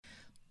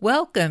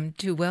Welcome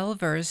to Well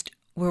Versed,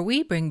 where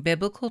we bring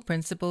biblical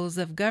principles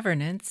of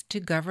governance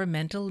to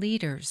governmental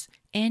leaders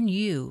and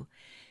you.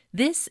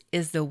 This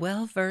is the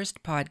Well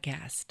Versed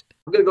podcast.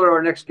 I'm going to go to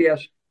our next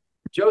guest,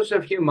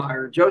 Joseph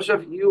Humire.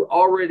 Joseph, you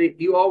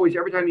always,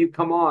 every time you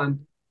come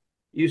on,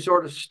 you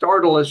sort of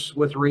startle us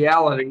with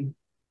reality.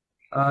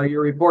 Your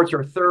reports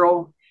are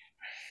thorough,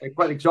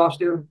 quite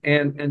exhaustive,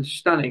 and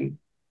stunning.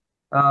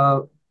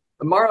 Mara,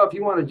 if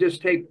you want to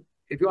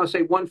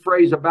say one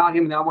phrase about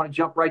him, and I want to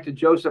jump right to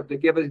Joseph to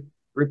give a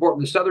report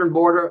from the southern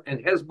border and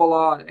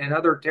Hezbollah and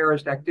other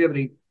terrorist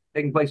activity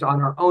taking place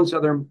on our own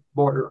southern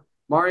border.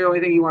 Mario,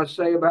 anything you want to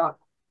say about?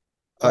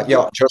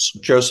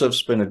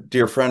 Joseph's been a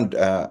dear friend,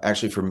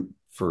 actually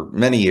for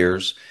many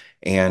years,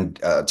 and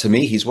to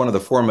me, he's one of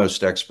the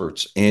foremost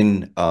experts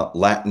in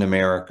Latin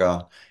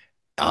America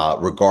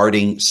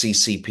regarding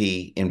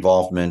CCP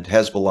involvement,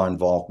 Hezbollah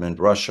involvement,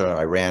 Russia,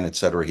 Iran,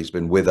 etc. He's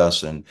been with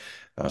us, and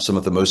some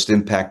of the most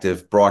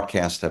impactful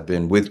broadcasts have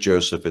been with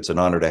Joseph. It's an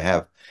honor to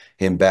have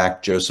him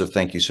back. Joseph,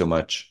 thank you so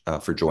much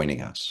for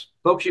joining us.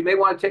 Folks, you may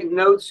want to take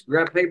notes,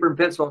 grab paper and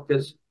pencil,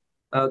 because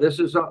this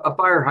is a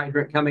fire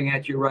hydrant coming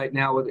at you right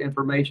now with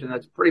information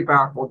that's pretty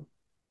powerful.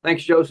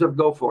 Thanks, Joseph.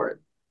 Go for it.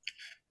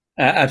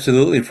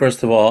 Absolutely.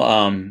 First of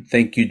all,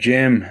 thank you,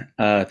 Jim.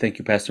 Thank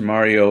you, Pastor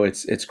Mario.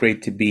 It's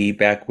great to be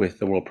back with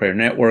the World Prayer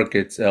Network.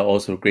 It's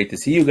also great to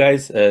see you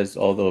guys,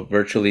 although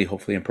virtually,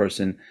 hopefully in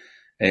person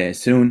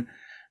soon.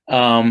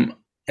 So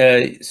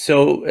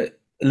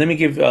let me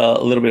give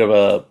a little bit of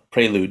a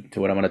prelude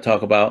to what I'm going to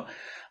talk about.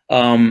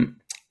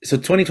 So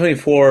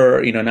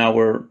 2024, now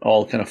we're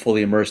all kind of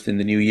fully immersed in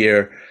the new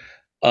year.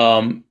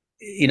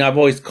 I've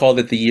always called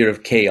it the year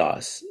of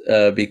chaos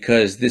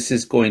because this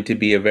is going to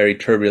be a very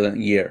turbulent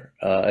year.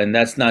 And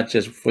that's not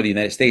just for the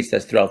United States,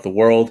 that's throughout the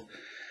world.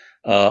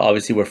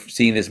 Obviously, we're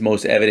seeing this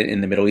most evident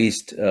in the Middle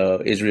East.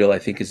 Israel, I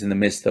think, is in the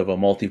midst of a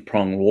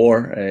multi-pronged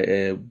war,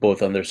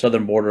 both on their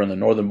southern border and the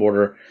northern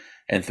border,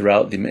 and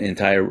throughout the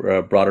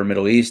entire broader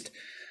Middle East.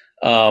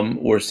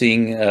 We're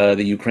seeing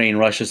the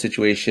Ukraine-Russia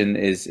situation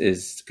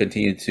is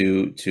continuing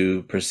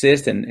to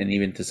persist and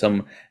even to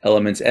some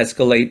elements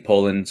escalate.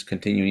 Poland's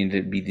continuing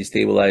to be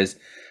destabilized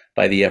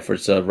by the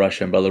efforts of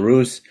Russia and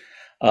Belarus.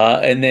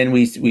 And then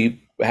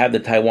we have the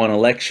Taiwan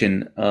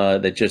election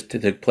that just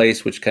took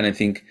place, which kind of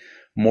think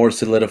more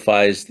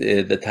solidifies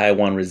the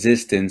Taiwan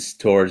resistance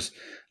towards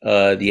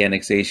the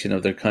annexation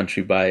of their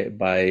country by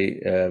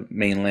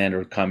mainland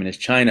or communist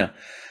China.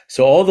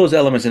 So all those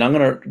elements, and I'm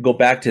going to go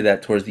back to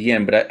that towards the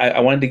end, but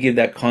I wanted to give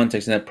that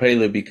context and that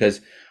prelude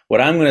because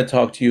what I'm going to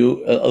talk to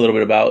you a little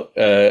bit about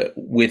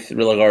with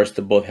regards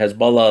to both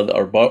Hezbollah,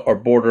 our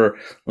border,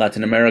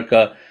 Latin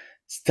America,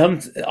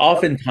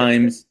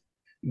 oftentimes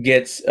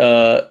gets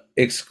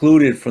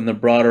excluded from the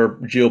broader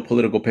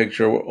geopolitical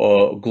picture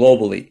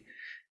globally.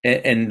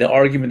 And the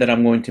argument that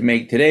I'm going to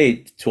make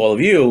today to all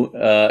of you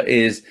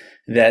is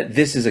that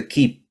this is a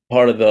key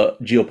part of the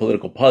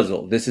geopolitical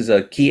puzzle. This is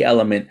a key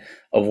element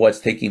of what's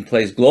taking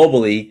place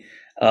globally,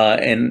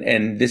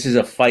 and this is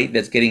a fight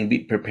that's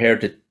getting prepared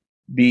to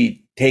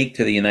take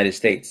to the United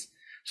States.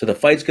 So the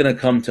fight's going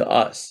to come to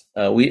us.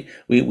 We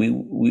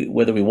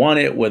whether we want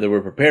it, whether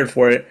we're prepared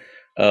for it,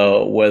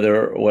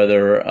 whether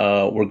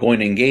we're going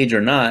to engage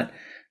or not.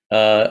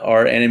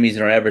 Our enemies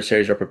and our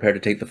adversaries are prepared to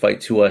take the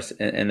fight to us,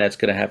 and that's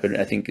going to happen,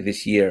 I think,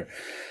 this year.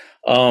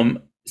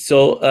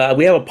 So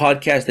we have a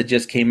podcast that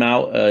just came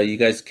out. You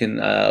guys can,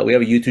 we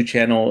have a YouTube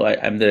channel.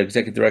 I'm the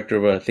executive director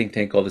of a think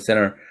tank called the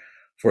Center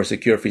for a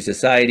Secure Free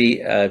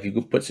Society. If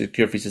you put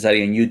Secure Free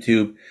Society on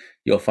YouTube,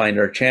 you'll find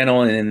our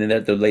channel. And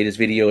then the latest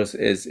video is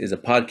a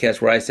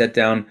podcast where I sat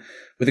down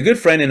with a good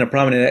friend and a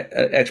prominent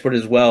expert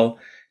as well,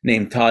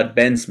 named Todd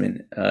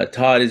Bensman.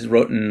 Todd has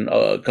written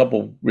a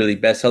couple really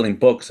best-selling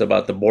books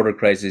about the border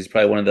crisis. He's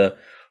probably one of the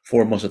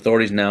foremost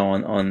authorities now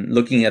on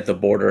looking at the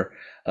border.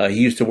 He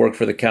used to work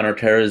for the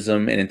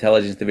Counterterrorism and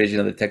Intelligence Division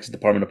of the Texas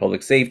Department of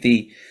Public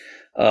Safety.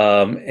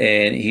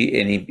 And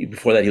he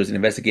before that, he was an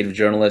investigative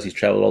journalist. He's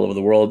traveled all over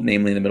the world,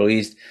 namely in the Middle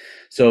East.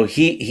 So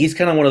he's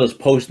kind of one of those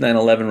post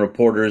 9/11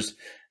 reporters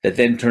that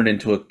then turned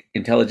into an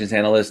intelligence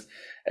analyst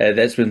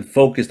that's been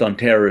focused on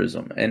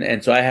terrorism.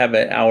 And so I have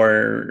an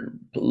hour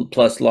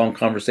plus long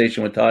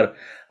conversation with Todd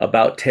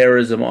about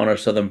terrorism on our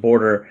southern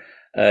border.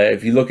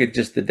 If you look at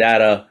just the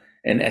data,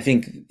 and I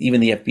think even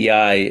the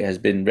FBI has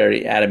been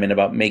very adamant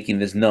about making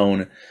this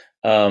known,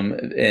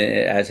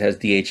 as has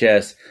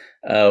DHS.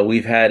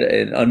 We've had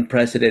an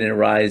unprecedented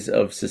rise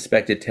of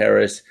suspected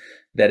terrorists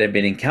that have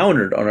been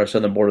encountered on our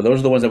southern border.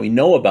 Those are the ones that we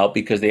know about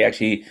because they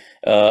actually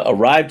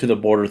arrived to the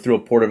border through a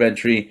port of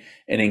entry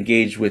and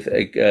engaged with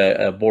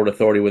a border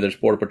authority, whether it's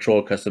Border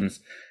Patrol, Customs,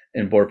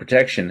 and Border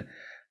Protection.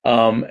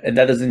 And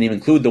that doesn't even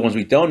include the ones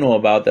we don't know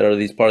about that are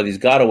part of these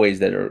gotaways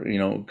that are,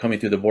 coming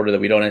through the border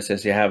that we don't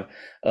necessarily have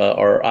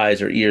our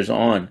eyes or ears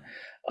on.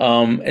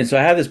 And so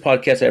I have this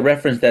podcast. I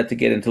referenced that to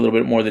get into a little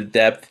bit more of the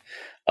depth.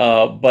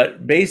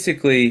 But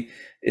basically,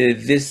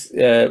 this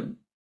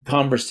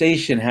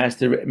conversation has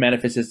to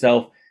manifest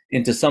itself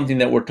into something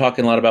that we're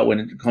talking a lot about when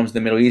it comes to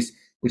the Middle East,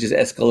 which is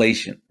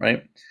escalation,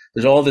 right?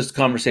 There's all this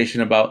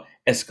conversation about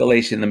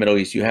escalation in the Middle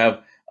East. You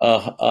have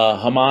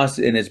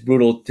Hamas in its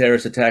brutal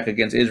terrorist attack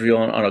against Israel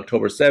on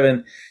October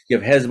 7th. You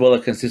have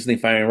Hezbollah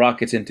consistently firing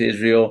rockets into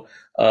Israel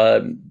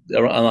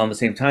around the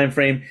same time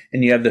frame,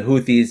 and you have the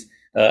Houthis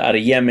out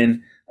of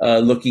Yemen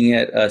looking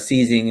at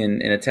seizing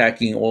and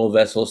attacking oil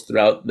vessels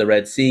throughout the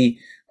Red Sea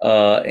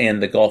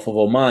and the Gulf of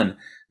Oman.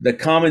 The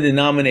common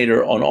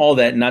denominator on all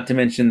that, not to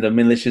mention the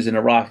militias in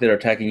Iraq that are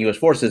attacking U.S.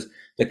 forces,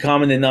 the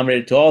common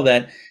denominator to all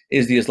that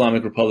is the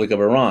Islamic Republic of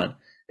Iran.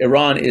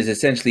 Iran is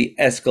essentially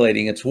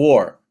escalating its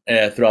war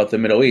throughout the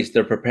Middle East.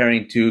 They're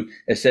preparing to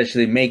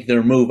essentially make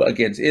their move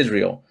against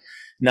Israel.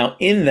 Now,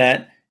 in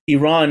that,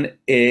 Iran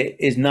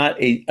is not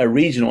a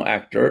regional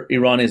actor.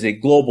 Iran is a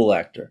global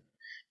actor.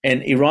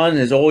 And Iran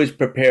has always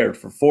prepared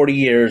for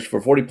 40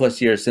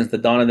 plus years since the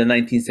dawn of the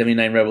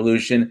 1979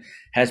 revolution,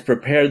 has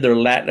prepared their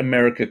Latin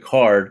America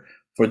card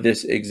for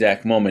this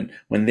exact moment.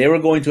 When they were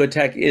going to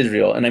attack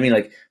Israel, and I mean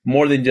like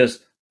more than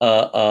just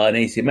an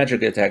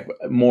asymmetric attack,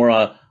 more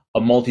a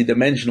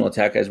multi-dimensional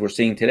attack as we're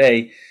seeing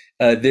today,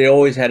 they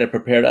always had to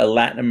prepare a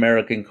Latin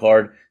American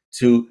card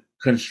to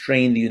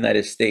constrain the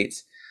United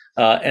States.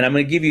 And I'm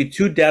going to give you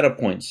 2 data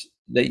points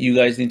that you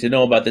guys need to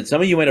know about that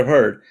some of you might have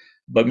heard,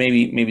 but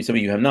maybe some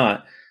of you have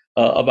not,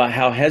 about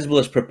how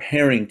Hezbollah is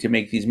preparing to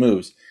make these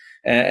moves.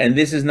 And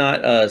this is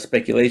not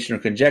speculation or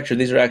conjecture.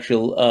 These are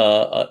actual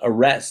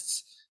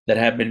arrests that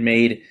have been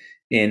made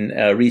in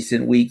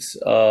recent weeks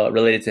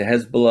related to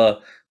Hezbollah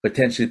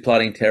potentially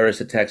plotting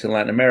terrorist attacks in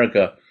Latin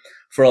America.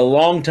 For a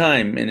long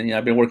time, and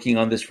I've been working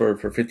on this for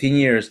 15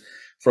 years,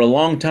 for a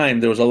long time,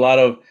 there was a lot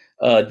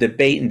of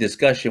debate and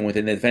discussion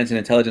within the defense and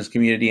intelligence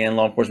community and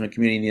law enforcement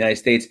community in the United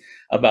States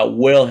about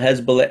will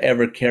Hezbollah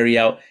ever carry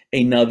out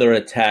another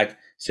attack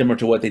similar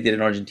to what they did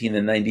in Argentina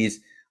in the 90s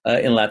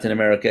in Latin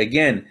America.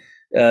 Again,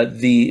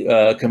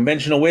 the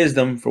conventional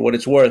wisdom, for what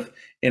it's worth,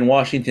 in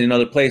Washington and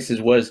other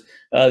places was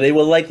they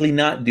will likely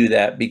not do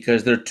that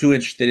because they're too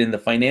interested in the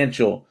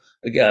financial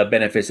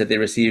benefits that they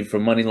receive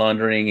from money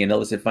laundering and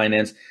illicit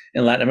finance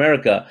in Latin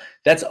America.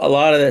 That's a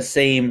lot of the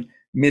same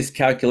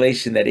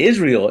miscalculation that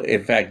Israel,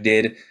 in fact,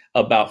 did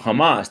about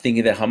Hamas,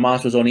 thinking that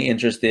Hamas was only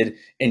interested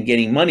in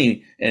getting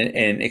money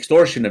and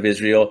extortion of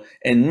Israel,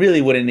 and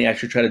really wouldn't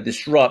actually try to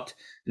disrupt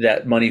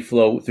that money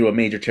flow through a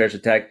major terrorist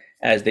attack,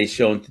 as they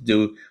shown to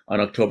do on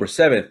October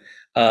 7th.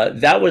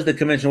 That was the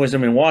conventional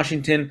wisdom in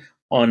Washington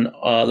on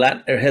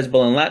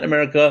Hezbollah in Latin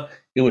America.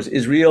 It was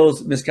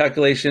Israel's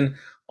miscalculation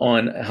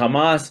on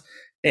Hamas.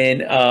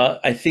 And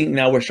I think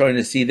now we're starting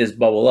to see this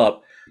bubble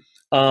up.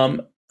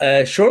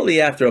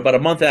 Shortly after, about a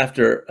month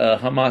after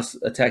Hamas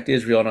attacked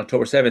Israel on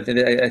October 7th,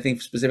 and I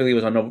think specifically it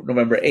was on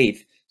November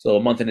 8th, so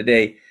a month and a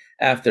day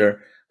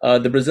after,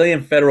 the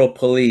Brazilian federal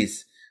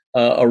police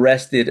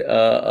arrested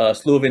a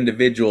slew of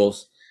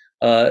individuals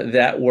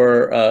that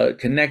were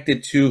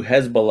connected to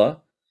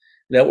Hezbollah,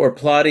 that were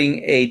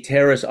plotting a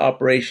terrorist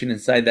operation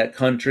inside that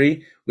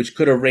country, which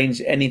could have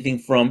ranged anything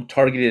from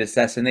targeted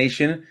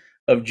assassination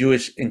of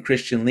Jewish and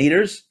Christian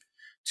leaders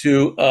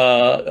to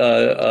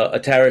a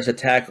terrorist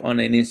attack on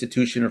an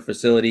institution or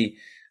facility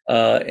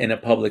in a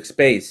public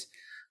space.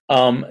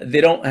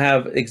 They don't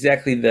have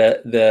exactly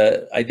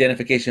the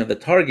identification of the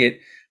target,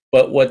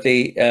 but what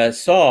they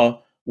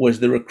saw was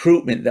the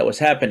recruitment that was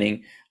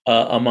happening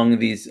among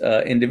these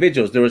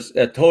individuals. There was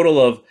a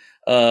total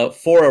of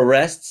 4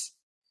 arrests,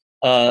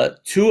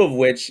 2 of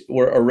which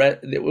were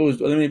let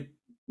me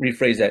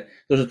rephrase that.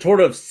 There was a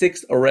total of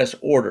 6 arrest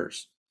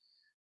orders,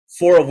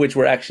 4 of which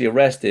were actually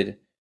arrested,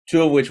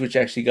 2 of which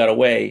actually got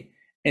away,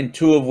 and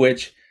 2 of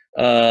which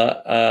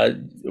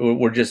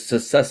were just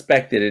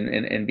suspected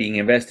and being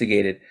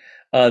investigated.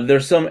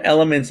 There's some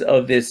elements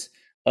of this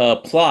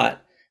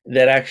plot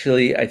that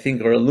actually I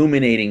think are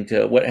illuminating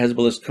to what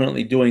Hezbollah is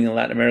currently doing in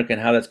Latin America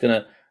and how that's going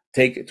to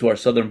take it to our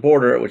southern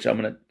border, which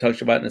I'm going to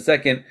touch about in a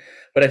second.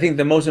 But I think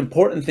the most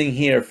important thing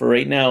here for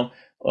right now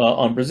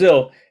on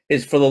Brazil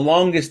is, for the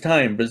longest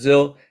time,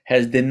 Brazil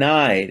has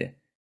denied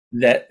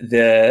that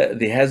the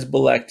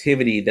Hezbollah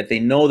activity that they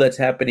know that's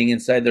happening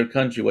inside their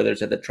country, whether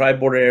it's at the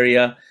tri-border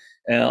area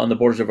on the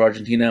borders of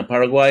Argentina and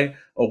Paraguay,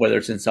 or whether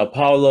it's in Sao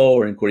Paulo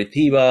or in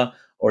Curitiba,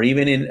 or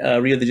even in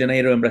Rio de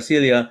Janeiro and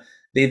Brasilia,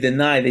 they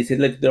denied. They said,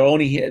 look, they're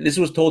only here. This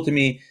was told to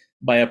me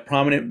by a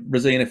prominent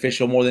Brazilian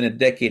official more than a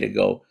decade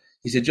ago.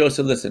 He said,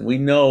 Joseph, listen, we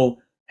know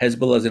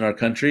Hezbollah is in our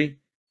country,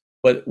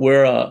 but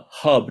we're a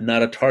hub,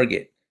 not a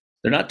target.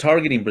 They're not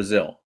targeting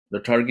Brazil.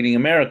 They're targeting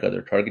America.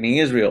 They're targeting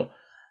Israel.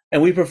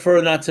 And we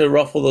prefer not to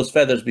ruffle those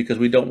feathers because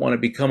we don't want to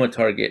become a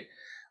target.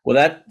 Well,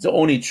 that's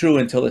only true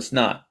until it's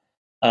not.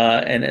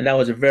 And that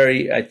was a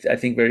very, I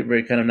think, very,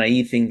 very kind of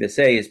naive thing to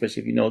say,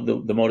 especially if you know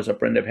the modus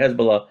operandi of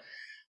Hezbollah.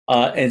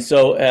 And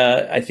so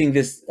I think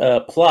this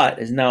plot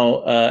has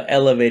now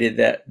elevated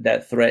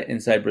that threat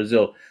inside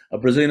Brazil.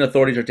 Brazilian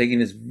authorities are taking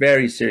this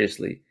very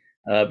seriously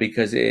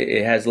because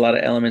it has a lot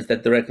of elements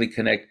that directly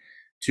connect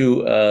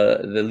to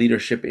the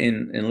leadership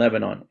in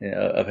Lebanon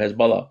of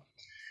Hezbollah.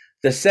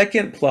 The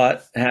second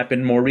plot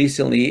happened more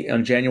recently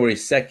on January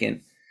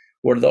 2nd,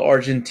 where the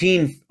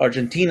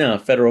Argentina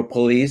federal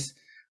police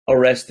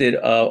arrested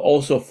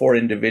also 4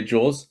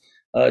 individuals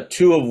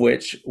two of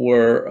which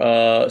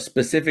were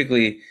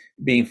specifically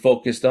being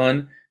focused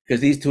on,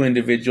 because these two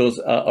individuals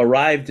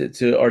arrived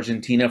to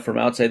Argentina from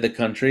outside the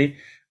country,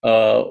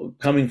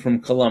 coming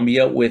from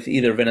Colombia with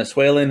either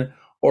Venezuelan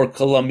or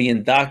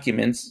Colombian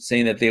documents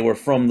saying that they were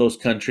from those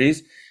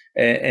countries,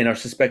 and are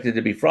suspected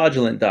to be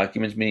fraudulent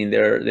documents, meaning they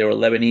were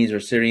Lebanese or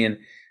Syrian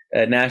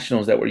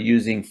nationals that were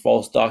using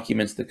false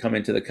documents to come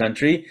into the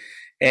country,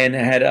 and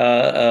had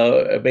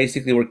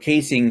basically were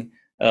casing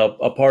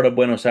a part of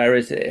Buenos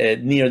Aires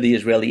near the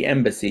Israeli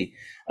embassy.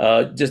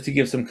 Just to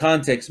give some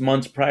context,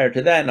 months prior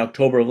to that, in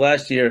October of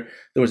last year,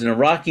 there was an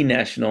Iraqi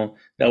national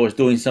that was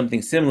doing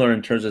something similar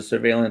in terms of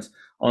surveillance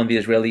on the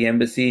Israeli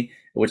embassy,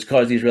 which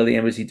caused the Israeli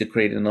embassy to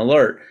create an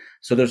alert.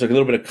 So there's a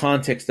little bit of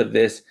context of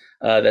this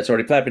that's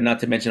already flapping, not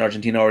to mention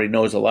Argentina already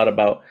knows a lot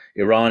about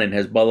Iran and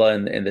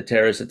Hezbollah and the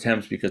terrorist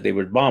attempts, because they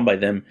were bombed by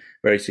them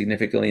very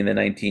significantly in the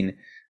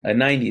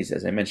 1990s,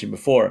 as I mentioned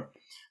before.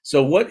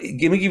 So let me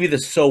give you the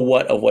so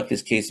what of what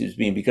this case is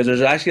being, because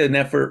there's actually an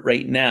effort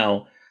right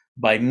now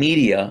by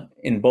media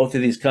in both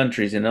of these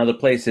countries and other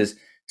places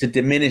to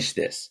diminish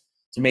this,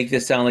 to make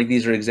this sound like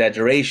these are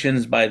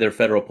exaggerations by their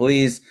federal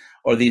police,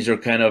 or these are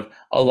kind of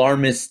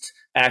alarmist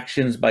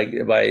actions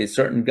by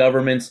certain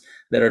governments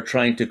that are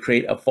trying to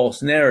create a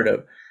false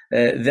narrative.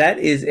 That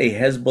is a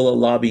Hezbollah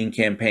lobbying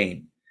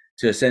campaign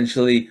to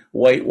essentially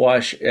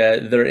whitewash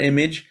their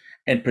image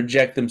and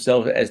project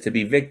themselves as to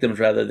be victims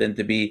rather than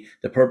to be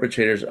the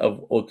perpetrators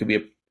of what could be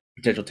a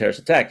potential terrorist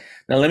attack.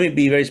 Now, let me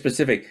be very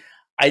specific.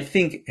 I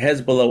think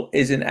Hezbollah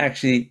isn't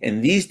actually,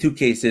 in these two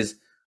cases,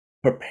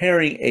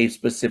 preparing a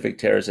specific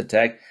terrorist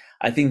attack.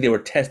 I think they were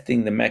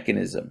testing the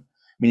mechanism,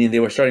 meaning they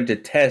were starting to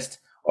test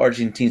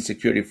Argentine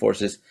security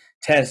forces,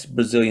 test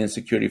Brazilian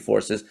security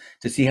forces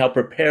to see how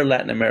prepared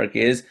Latin America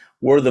is,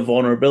 where the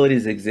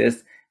vulnerabilities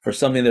exist for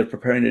something they're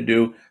preparing to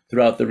do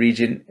throughout the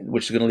region,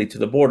 which is going to lead to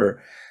the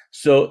border.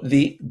 So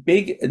the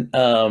big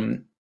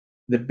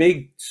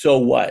so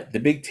what, the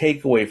big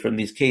takeaway from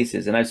these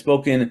cases, and I've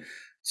spoken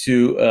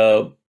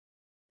to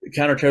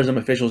counterterrorism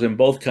officials in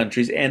both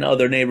countries and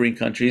other neighboring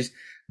countries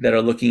that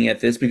are looking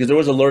at this, because there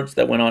was alerts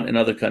that went on in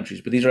other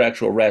countries, but these are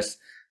actual arrests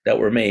that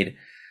were made.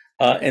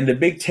 And the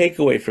big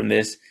takeaway from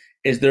this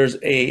is there's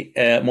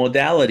a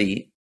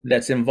modality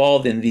that's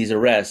involved in these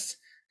arrests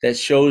that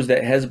shows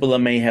that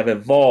Hezbollah may have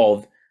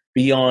evolved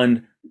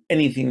beyond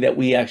anything that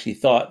we actually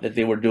thought that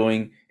they were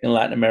doing in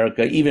Latin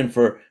America, even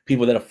for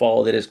people that have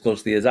followed it as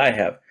closely as I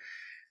have.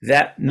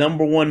 That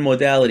number one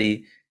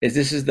modality is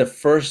this is the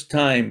first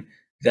time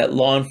that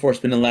law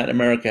enforcement in Latin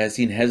America has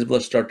seen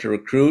Hezbollah start to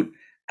recruit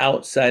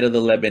outside of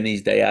the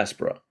Lebanese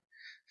diaspora.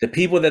 The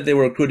people that they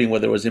were recruiting,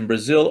 whether it was in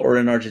Brazil or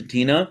in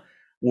Argentina,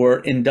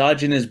 were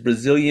endogenous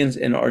Brazilians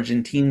and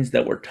Argentines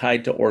that were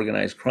tied to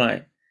organized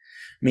crime,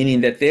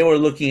 meaning that they were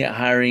looking at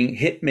hiring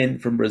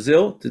hitmen from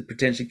Brazil to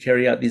potentially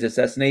carry out these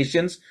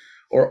assassinations,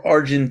 or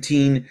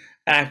Argentine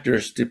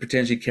actors to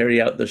potentially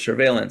carry out the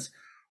surveillance.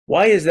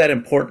 Why is that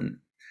important?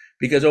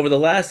 Because over the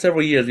last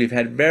several years, we've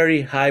had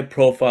very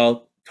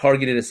high-profile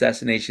targeted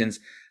assassinations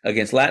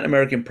against Latin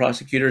American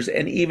prosecutors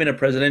and even a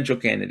presidential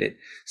candidate.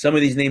 Some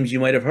of these names you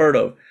might have heard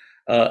of.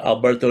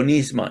 Alberto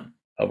Nisman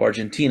of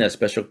Argentina,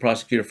 special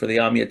prosecutor for the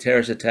AMIA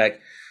terrorist attack,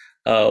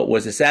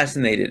 was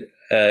assassinated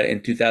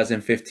in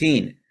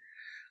 2015.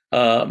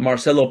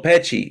 Marcelo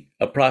Pecci,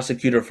 a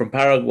prosecutor from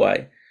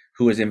Paraguay,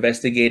 who was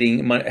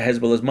investigating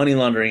Hezbollah's money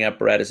laundering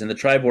apparatus in the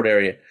Tribord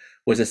area,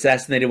 was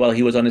assassinated while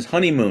he was on his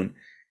honeymoon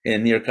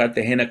near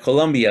Cartagena,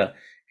 Colombia,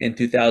 in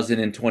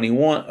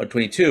 2021 or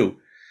 22.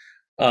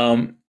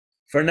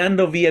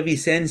 Fernando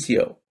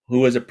Villavicencio, who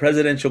was a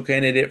presidential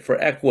candidate for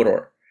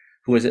Ecuador,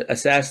 who was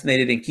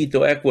assassinated in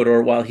Quito,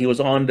 Ecuador, while he was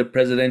on the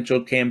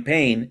presidential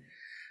campaign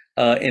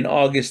in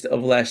August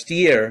of last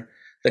year.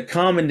 The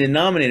common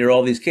denominator of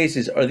all these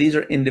cases are these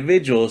are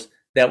individuals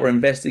that were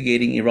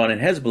investigating Iran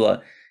and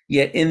Hezbollah,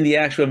 yet in the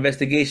actual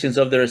investigations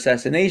of their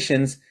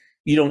assassinations,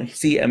 you don't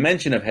see a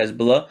mention of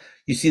Hezbollah.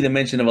 You see the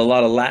mention of a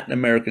lot of Latin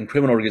American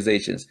criminal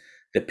organizations,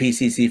 the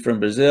PCC from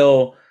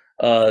Brazil,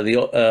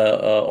 the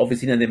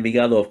Oficina de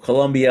Envigado of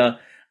Colombia,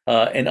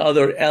 and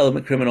other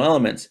criminal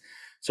elements.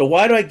 So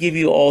why do I give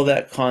you all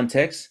that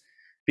context?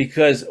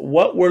 Because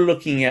what we're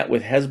looking at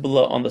with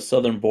Hezbollah on the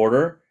southern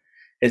border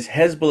is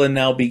Hezbollah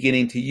now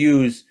beginning to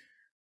use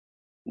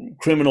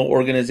criminal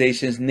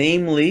organizations,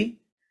 namely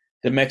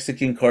the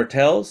Mexican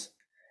cartels,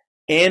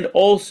 and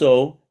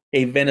also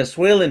a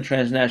Venezuelan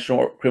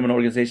transnational criminal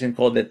organization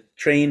called the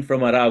Train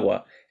from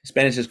Aragua. In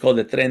Spanish, it's called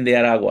the Tren de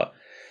Aragua.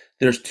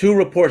 There's two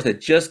reports that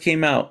just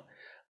came out,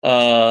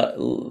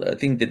 I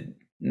think that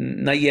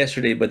not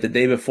yesterday, but the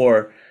day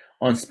before,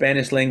 on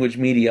Spanish language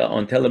media,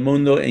 on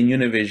Telemundo and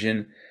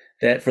Univision,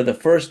 that for the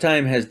first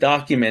time has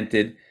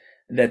documented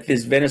that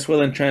this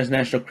Venezuelan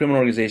transnational criminal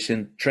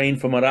organization, Train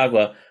from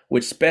Aragua,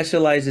 which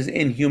specializes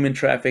in human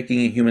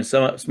trafficking and human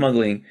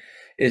smuggling,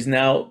 is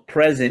now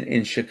present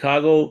in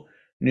Chicago,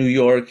 New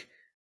York,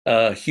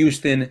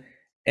 Houston,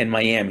 and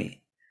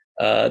Miami.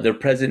 They're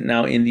present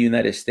now in the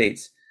United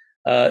States.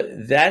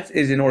 That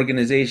is an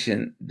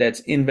organization that's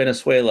in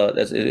Venezuela.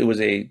 It was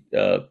a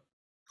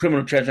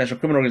transnational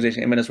criminal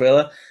organization in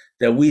Venezuela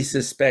that we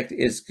suspect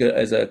is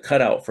a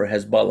cutout for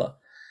Hezbollah.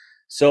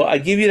 So I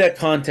give you that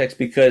context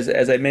because,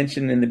 as I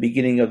mentioned in the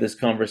beginning of this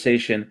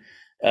conversation,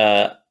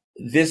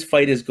 this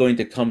fight is going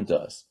to come to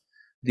us.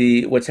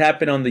 What's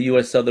happened on the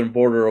U.S. southern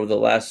border over the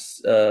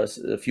last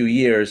few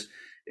years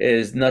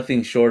is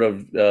nothing short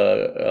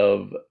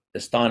of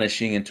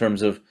astonishing in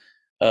terms of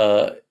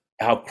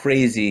how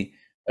crazy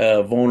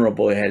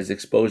vulnerable it has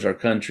exposed our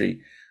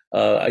country.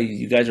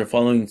 You guys are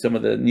following some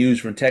of the news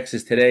from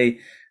Texas today.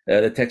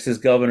 The Texas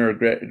governor,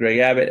 Greg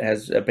Abbott,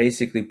 has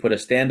basically put a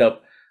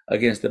stand-up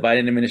against the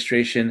Biden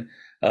administration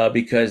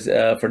because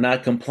for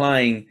not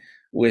complying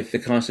with the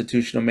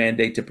constitutional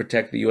mandate to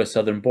protect the U.S.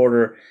 southern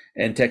border.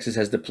 And Texas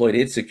has deployed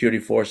its security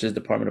forces,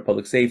 Department of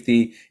Public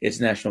Safety, its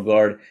National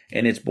Guard,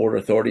 and its border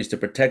authorities to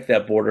protect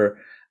that border.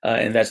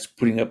 And that's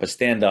putting up a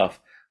standoff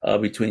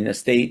between the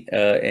state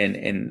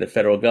and the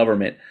federal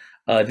government.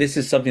 This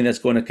is something that's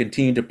going to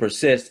continue to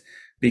persist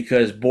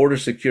because border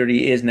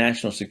security is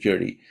national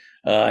security.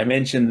 I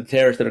mentioned the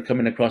terrorists that are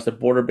coming across the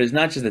border, but it's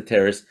not just the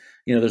terrorists.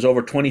 There's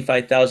over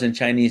 25,000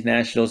 Chinese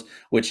nationals,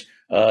 which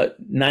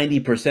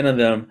 90% of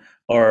them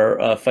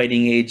are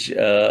fighting age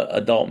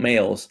adult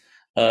males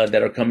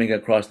that are coming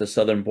across the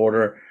southern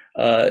border.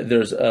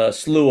 There's a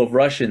slew of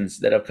Russians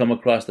that have come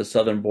across the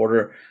southern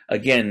border,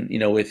 again,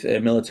 with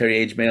military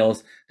age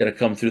males that have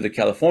come through the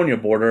California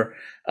border.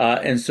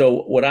 And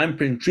so what I'm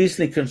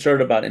increasingly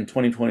concerned about in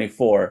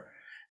 2024,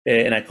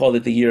 and I called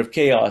it the year of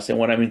chaos, and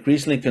what I'm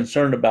increasingly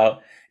concerned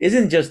about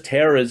isn't just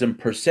terrorism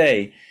per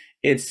se,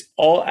 it's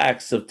all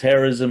acts of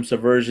terrorism,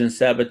 subversion,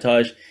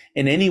 sabotage,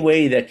 in any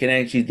way that can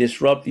actually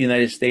disrupt the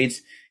United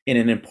States in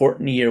an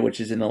important year, which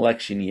is an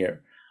election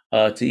year,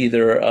 to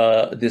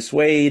either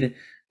dissuade,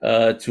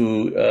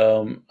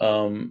 to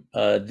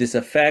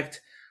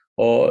disaffect,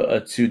 or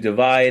to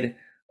divide,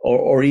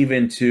 or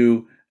even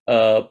to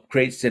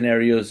create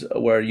scenarios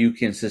where you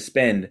can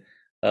suspend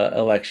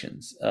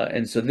elections.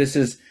 And so this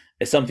is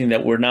something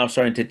that we're now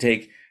starting to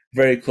take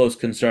very close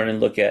concern and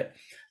look at.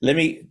 Let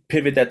me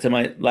pivot that to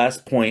my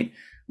last point,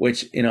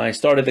 which, I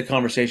started the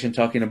conversation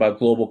talking about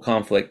global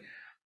conflict.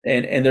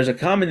 And there's a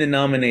common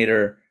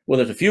denominator, well,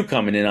 there's a few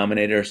common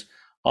denominators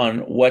on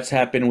what's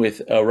happened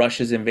with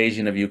Russia's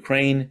invasion of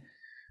Ukraine,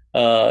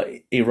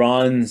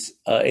 Iran's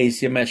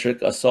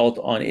asymmetric assault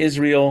on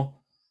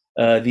Israel,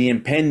 the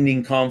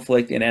impending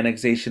conflict and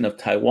annexation of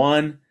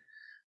Taiwan,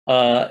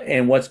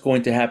 and what's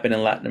going to happen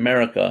in Latin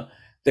America.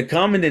 The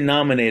common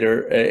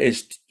denominator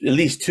is at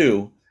least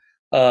two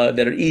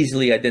that are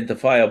easily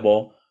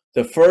identifiable.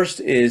 The first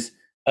is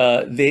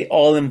they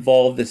all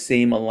involve the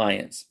same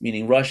alliance,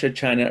 meaning Russia,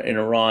 China, and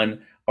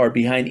Iran are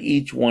behind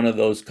each one of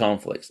those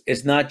conflicts.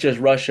 It's not just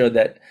Russia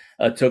that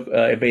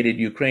invaded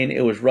Ukraine.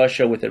 It was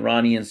Russia with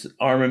Iranian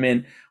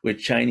armament, with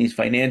Chinese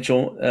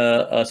financial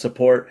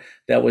support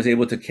that was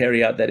able to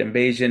carry out that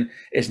invasion.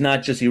 It's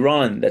not just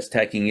Iran that's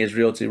attacking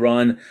Israel. It's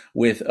Iran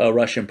with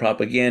Russian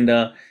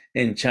propaganda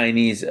and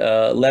Chinese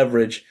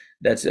leverage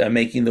that's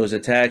making those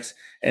attacks.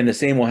 And the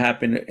same will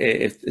happen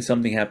if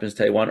something happens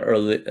to Taiwan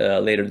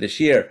later this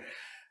year.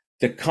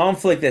 The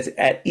conflict that's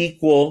at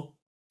equal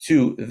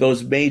to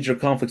those major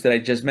conflicts that I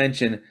just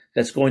mentioned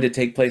that's going to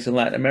take place in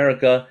Latin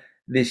America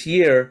this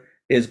year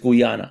is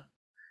Guyana.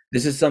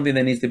 This is something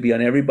that needs to be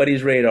on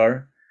everybody's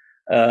radar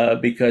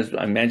because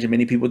I imagine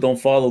many people don't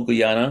follow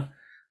Guyana,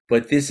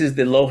 but this is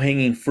the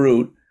low-hanging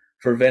fruit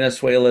for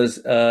Venezuela's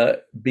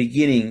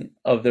beginning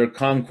of their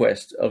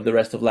conquest of the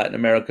rest of Latin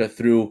America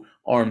through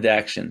armed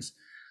actions.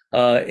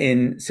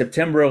 In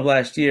September of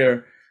last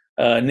year,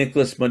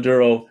 Nicolas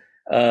Maduro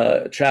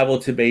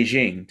traveled to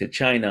Beijing, to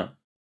China.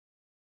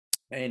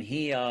 And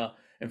he,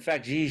 in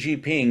fact, Xi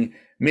Jinping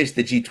missed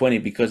the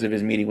G20 because of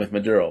his meeting with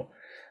Maduro.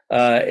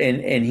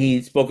 And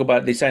he spoke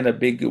about, they signed a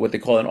big, what they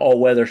call an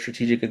all-weather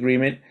strategic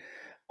agreement.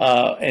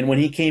 And when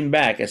he came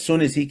back, as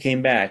soon as he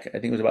came back, I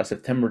think it was about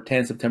September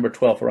 10th, September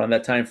 12th, around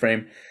that time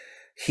frame,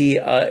 he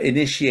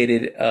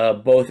initiated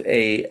both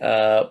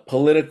a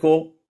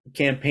political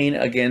campaign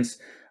against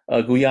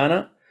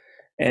Guyana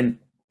and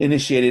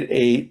initiated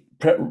a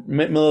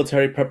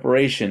military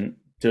preparation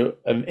to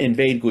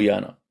invade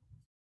Guyana.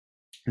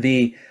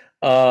 The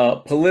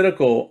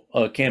political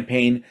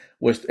campaign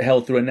was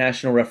held through a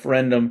national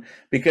referendum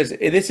because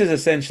this is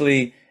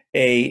essentially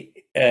a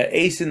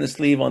ace in the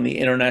sleeve on the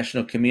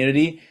international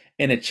community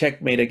and a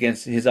checkmate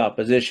against his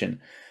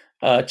opposition.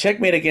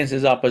 Checkmate against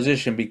his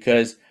opposition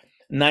because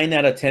 9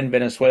 out of 10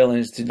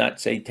 Venezuelans, to not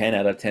say 10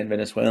 out of 10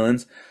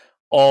 Venezuelans,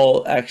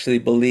 all actually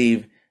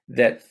believe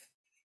that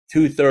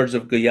 2/3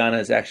 of Guyana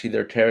is actually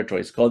their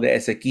territory. It's called the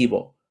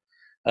Essequibo.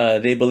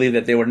 They believe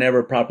that they were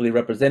never properly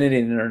represented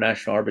in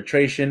international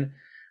arbitration.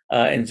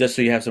 And just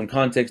so you have some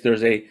context,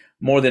 there's a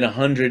more than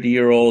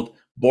 100-year-old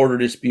border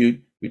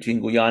dispute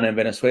between Guyana and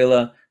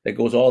Venezuela that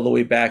goes all the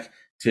way back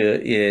to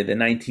the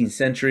 19th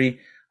century.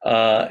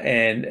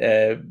 and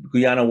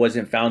Guyana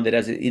wasn't founded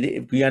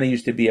Guyana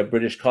used to be a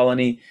British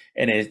colony,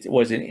 and it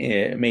wasn't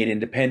made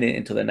independent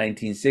until the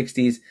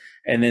 1960s.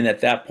 And then at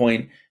that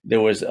point,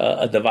 there was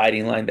a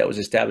dividing line that was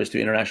established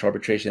through international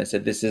arbitration that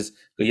said this is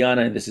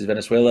Guyana and this is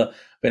Venezuela.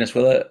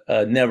 Venezuela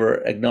never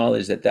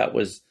acknowledged that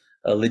was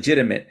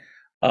legitimate.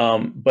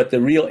 But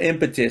the real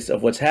impetus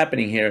of what's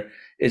happening here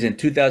is in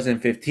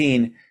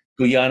 2015,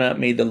 Guyana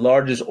made the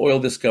largest oil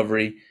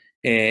discovery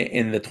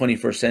in the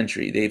 21st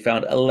century. They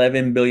found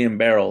 11 billion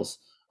barrels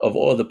of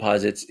oil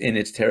deposits in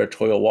its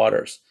territorial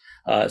waters.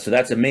 So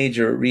that's a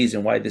major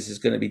reason why this is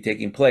going to be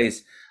taking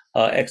place.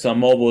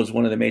 ExxonMobil is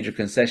one of the major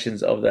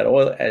concessions of that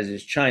oil, as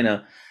is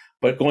China.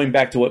 But going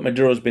back to what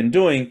Maduro's been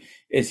doing,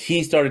 is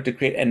he started to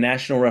create a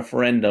national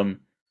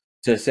referendum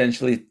to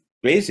essentially,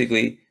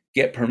 basically,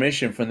 get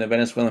permission from the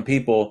Venezuelan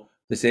people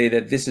to say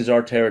that this is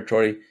our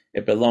territory,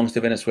 it belongs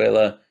to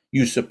Venezuela,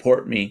 you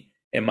support me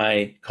in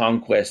my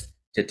conquest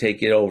to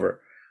take it over.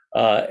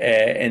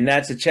 And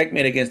that's a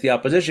checkmate against the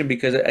opposition,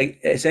 because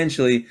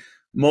essentially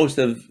most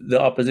of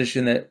the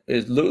opposition that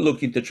is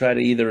looking to try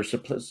to either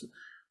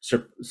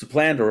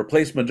supplant or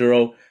replace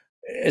Maduro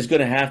is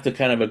going to have to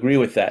kind of agree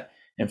with that.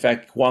 In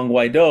fact, Juan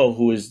Guaido,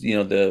 who is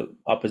the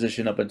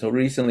opposition up until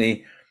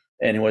recently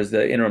and who was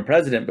the interim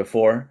president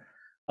before,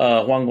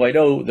 Juan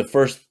Guaido, the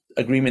first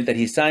agreement that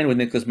he signed with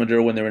Nicolas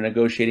Maduro when they were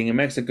negotiating in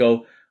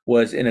Mexico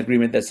was an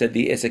agreement that said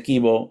the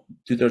Essequibo,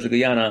 2/3 of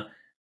Guyana,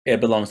 it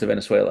belongs to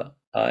Venezuela.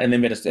 And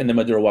then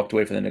Maduro walked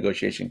away from the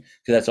negotiation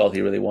because that's all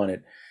he really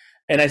wanted.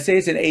 And I say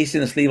it's an ace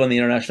in the sleeve on the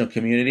international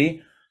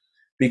community,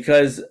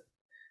 because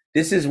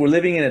we're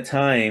living in a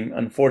time,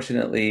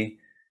 unfortunately,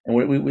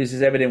 and this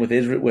is evident with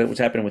Israel, what's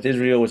happening with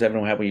Israel, what's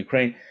happening with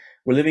Ukraine.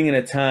 We're living in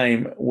a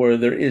time where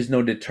there is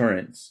no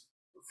deterrence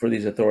for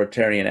these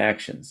authoritarian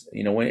actions.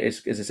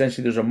 It's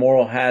essentially, there's a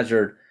moral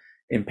hazard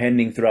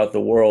impending throughout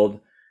the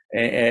world,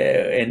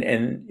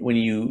 and when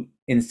you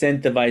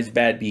incentivize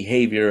bad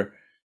behavior,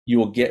 you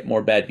will get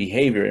more bad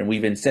behavior. And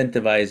we've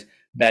incentivized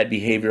bad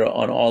behavior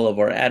on all of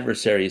our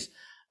adversaries.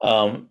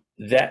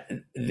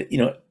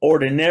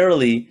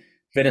 Ordinarily,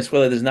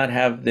 Venezuela does not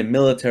have the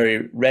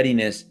military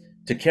readiness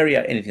to carry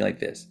out anything like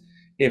this.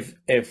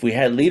 If we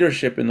had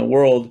leadership in the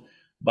world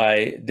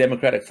by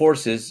democratic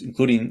forces,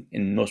 including,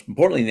 and most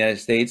importantly, the United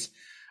States,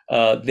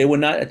 they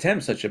would not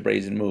attempt such a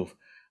brazen move.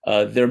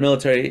 Their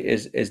military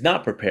is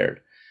not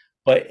prepared.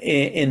 But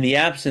in the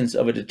absence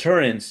of a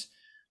deterrence,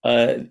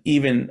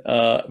 even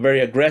very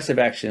aggressive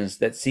actions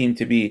that seem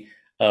to be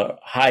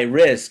high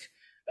risk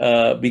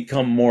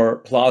become more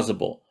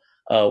plausible.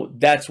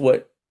 That's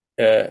what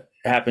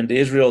happened to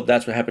Israel.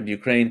 That's what happened to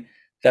Ukraine.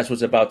 That's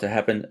what's about to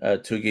happen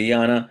to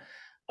Guyana.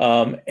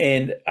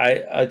 And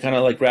I kind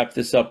of wrap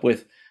this up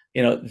with,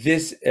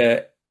 this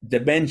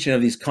dimension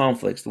of these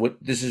conflicts. What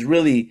this is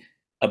really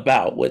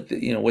about, what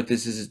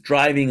this is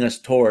driving us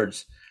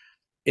towards,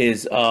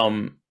 is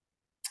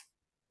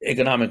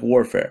economic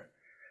warfare.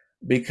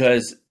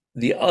 Because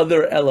the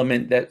other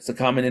element that's the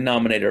common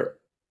denominator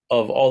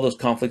of all those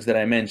conflicts that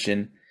I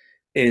mentioned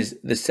is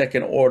the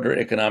second order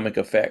economic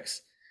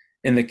effects.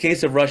 In the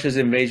case of Russia's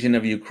invasion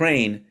of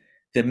Ukraine,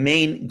 the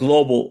main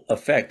global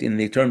effect in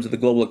the terms of the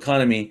global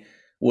economy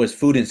was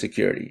food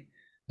insecurity.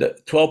 The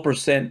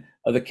 12%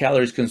 of the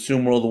calories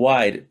consumed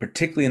worldwide,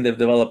 particularly in the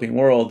developing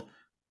world,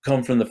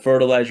 come from the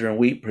fertilizer and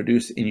wheat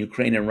produced in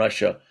Ukraine and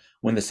Russia.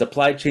 When the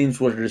supply chains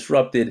were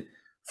disrupted,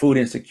 food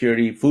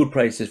insecurity, food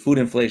prices, food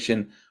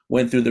inflation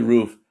went through the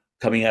roof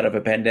coming out of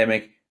a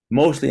pandemic,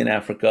 mostly in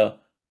Africa,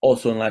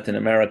 also in Latin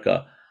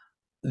America.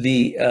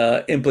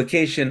 The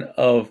implication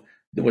of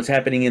what's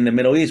happening in the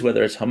Middle East,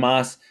 whether it's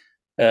Hamas,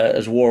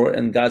 as war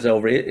in Gaza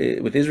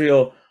with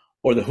Israel,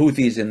 or the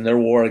Houthis in their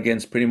war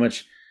against pretty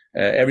much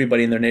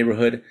everybody in their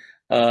neighborhood,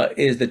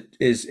 is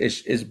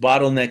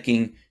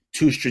bottlenecking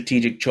two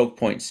strategic choke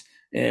points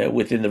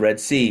within the Red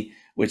Sea,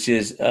 which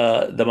is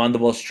the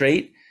Mandeb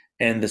Strait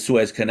and the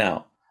Suez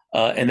Canal.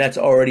 And that's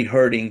already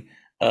hurting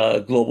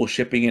global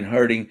shipping and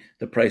hurting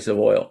the price of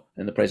oil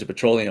and the price of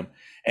petroleum.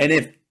 And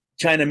if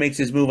China makes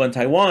its move on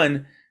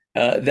Taiwan,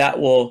 that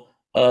will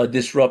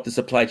disrupt the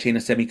supply chain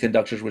of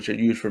semiconductors, which are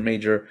used for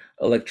major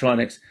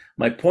electronics.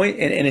 My point,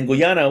 and in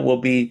Guyana,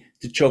 will be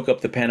to choke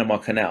up the Panama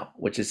Canal,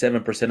 which is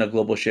 7% of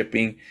global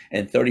shipping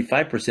and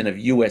 35% of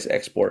U.S.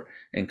 export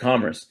and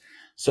commerce.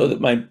 So that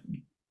my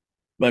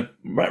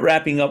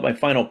wrapping up, my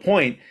final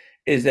point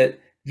is that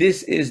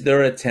this is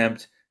their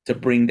attempt to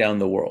bring down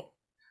the world.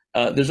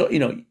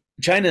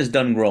 China is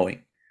done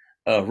growing.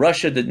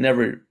 Russia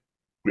never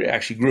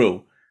actually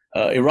grew.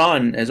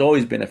 Iran has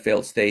always been a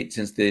failed state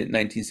since the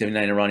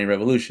 1979 Iranian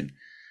Revolution.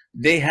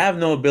 They have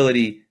no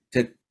ability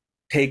to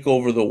take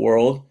over the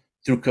world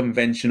through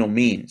conventional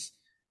means.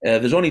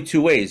 There's only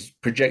two ways: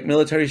 project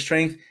military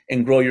strength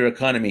and grow your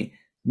economy.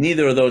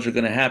 Neither of those are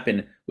going to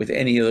happen with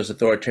any of those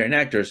authoritarian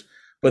actors.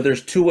 But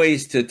there's two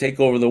ways to take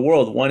over the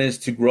world. One is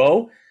to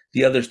grow,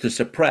 the other is to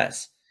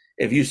suppress.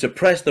 If you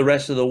suppress the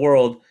rest of the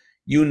world,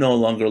 you no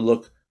longer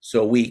look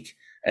so weak.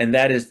 And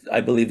that is,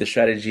 I believe, the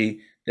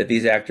strategy that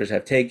these actors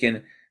have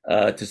taken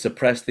to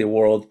suppress the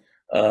world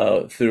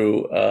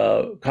through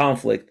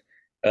conflict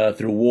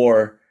through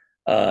war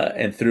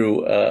and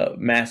through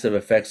massive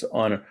effects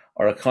on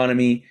our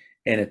economy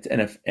and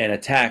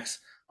attacks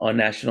on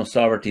national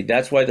sovereignty.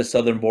 That's why the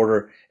southern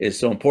border is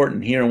so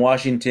important. Here in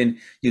Washington,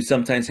 you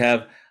sometimes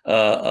have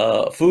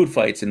food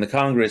fights in the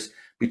Congress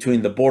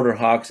between the border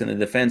hawks and the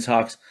defense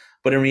hawks,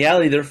 but in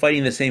reality, they're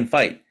fighting the same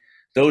fight.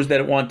 Those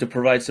that want to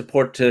provide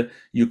support to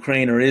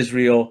Ukraine or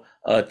Israel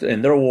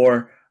in their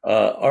war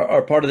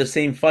are part of the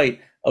same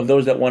fight of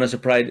those that want to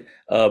provide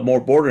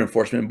more border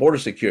enforcement and border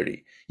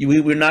security.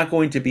 We're not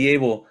going to be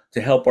able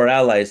to help our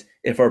allies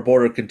if our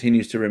border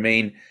continues to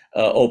remain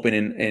open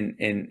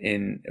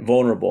and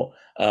vulnerable.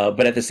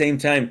 But at the same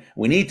time,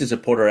 we need to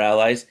support our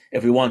allies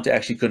if we want to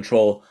actually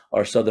control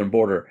our southern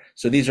border.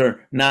 So these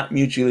are not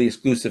mutually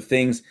exclusive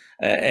things.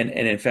 And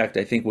in fact,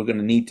 I think we're going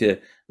to need to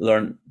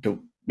learn to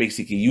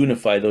basically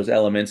unify those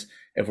elements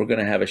if we're going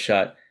to have a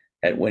shot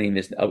at winning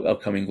this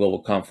upcoming global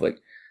conflict.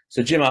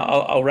 So Jim,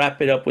 I'll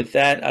wrap it up with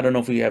that. I don't know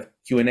if we have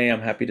Q&A.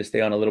 I'm happy to stay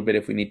on a little bit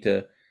if we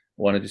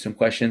want to do some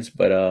questions,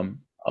 but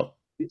I'll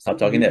stop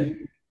talking there.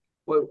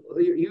 Well,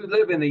 you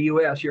live in the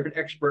U.S. You're an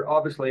expert,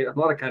 obviously, in a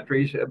lot of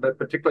countries, but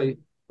particularly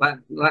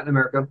Latin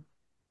America.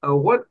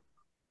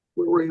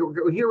 We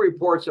hear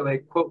reports of a,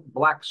 quote,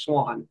 black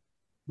swan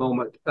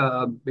moment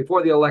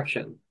before the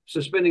election,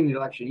 suspending the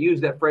election. You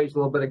used that phrase a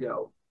little bit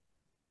ago.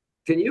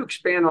 Can you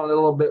expand on it a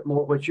little bit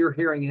more, what you're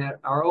hearing at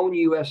our own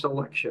U.S.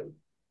 election?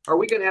 Are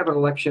we going to have an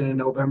election in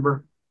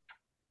November?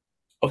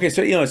 Okay,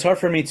 so it's hard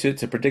for me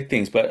to predict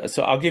things, but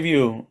so I'll give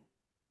you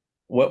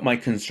what my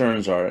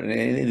concerns are.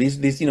 And these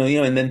in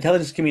the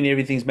intelligence community,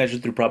 everything's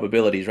measured through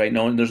probabilities, right?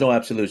 There's no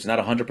absolutes. Not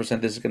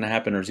 100% this is going to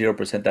happen or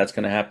 0% that's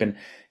going to happen.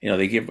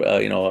 They give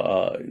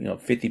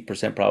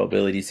 50%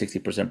 probability,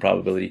 60%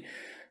 probability.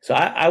 So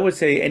I would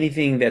say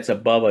anything that's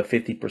above a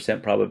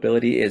 50%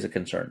 probability is a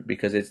concern,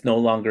 because it's no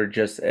longer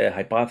just a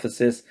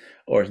hypothesis,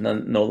 or it's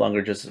no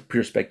longer just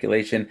pure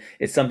speculation.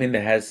 It's something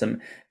that has some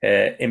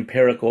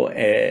empirical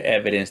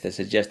evidence that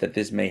suggests that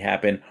this may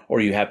happen, or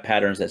you have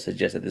patterns that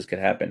suggest that this could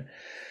happen.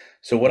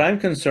 So what I'm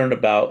concerned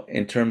about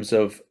in terms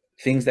of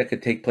things that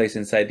could take place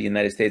inside the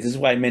United States, this is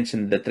why I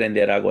mentioned the Tren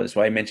de Aragua, this is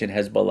why I mentioned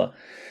Hezbollah,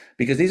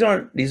 because these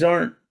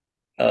aren't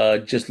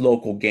just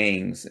local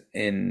gangs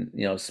and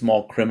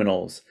small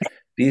criminals.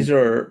 These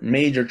are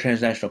major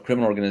transnational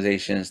criminal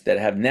organizations that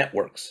have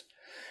networks.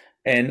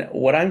 And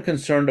what I'm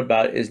concerned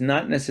about is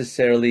not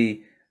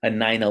necessarily a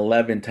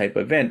 9/11 type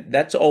event.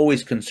 That's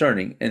always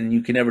concerning, and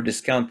you can never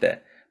discount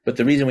that. But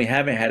the reason we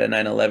haven't had a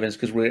 9/11 is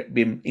because we're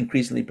being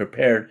increasingly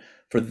prepared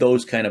for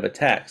those kind of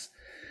attacks.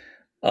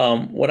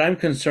 What I'm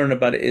concerned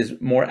about is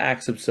more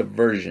acts of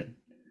subversion.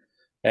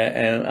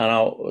 And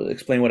I'll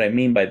explain what I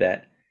mean by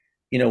that.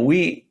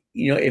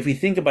 If we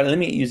think about it, let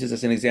me use this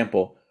as an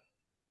example.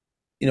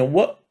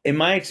 What, in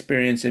my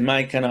experience, in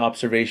my kind of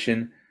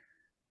observation,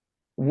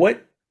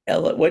 what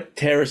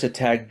terrorist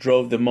attack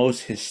drove the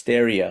most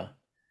hysteria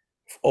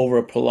over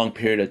a prolonged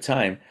period of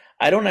time?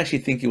 I don't actually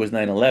think it was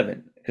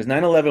 9/11, because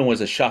 9/11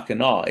 was a shock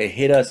and awe. It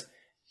hit us.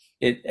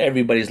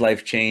 Everybody's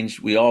life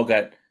changed. We all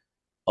got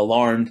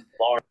alarmed,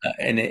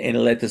 and it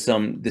led to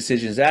some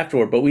decisions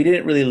afterward. But we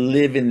didn't really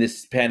live in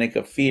this panic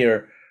of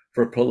fear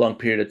for a prolonged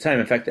period of time.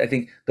 In fact, I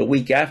think the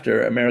week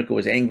after, America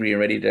was angry and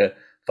ready to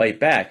fight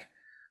back.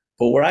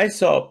 But where I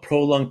saw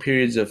prolonged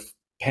periods of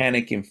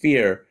panic and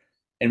fear,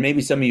 and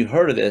maybe some of you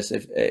heard of this,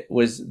 it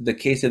was the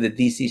case of the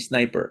DC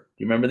sniper.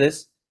 Do you remember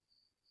this?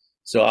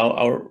 So I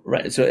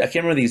can't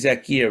remember the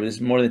exact year. It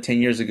was more than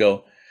 10 years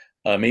ago,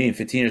 maybe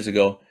 15 years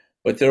ago.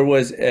 But there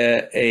was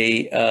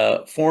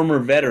a former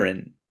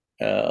veteran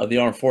of the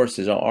armed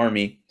forces, or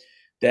Army,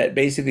 that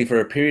basically for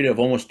a period of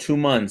almost 2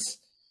 months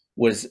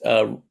was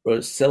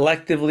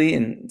selectively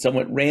and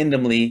somewhat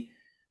randomly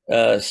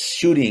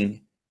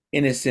shooting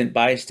innocent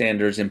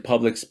bystanders in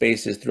public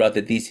spaces throughout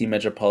the DC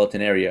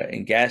metropolitan area,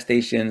 in gas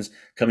stations,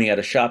 coming out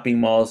of shopping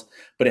malls.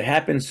 But it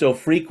happened so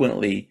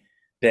frequently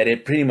that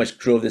it pretty much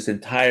drove this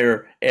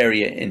entire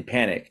area in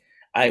panic.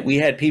 We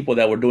had people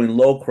that were doing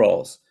low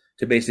crawls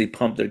to basically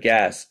pump their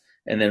gas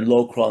and then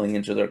low crawling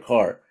into their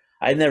car.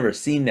 I'd never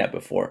seen that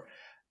before.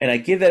 And I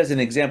give that as an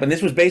example. And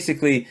this was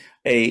basically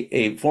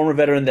a former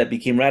veteran that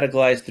became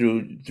radicalized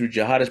through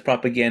jihadist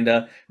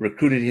propaganda,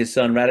 recruited his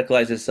son,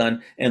 radicalized his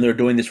son, and they're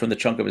doing this from the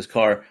trunk of his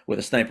car with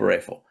a sniper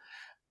rifle.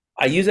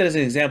 I use that as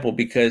an example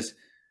because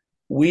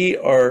we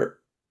are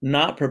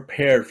not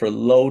prepared for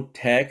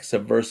low-tech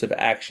subversive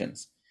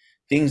actions,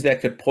 things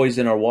that could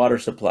poison our water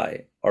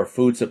supply, our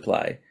food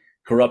supply,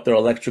 corrupt our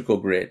electrical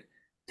grid,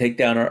 take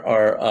down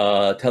our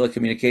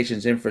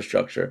telecommunications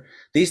infrastructure.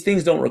 These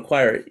things don't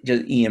require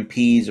just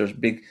EMPs or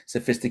big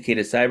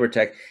sophisticated cyber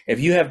tech. If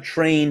you have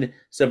trained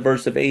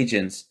subversive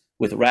agents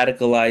with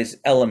radicalized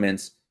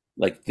elements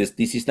like this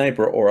DC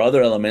sniper or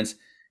other elements,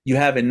 you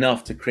have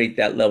enough to create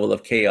that level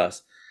of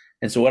chaos.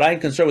 And so what I'm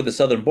concerned with the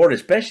southern border,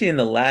 especially in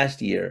the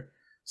last year,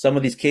 some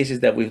of these cases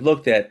that we've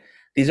looked at,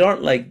 these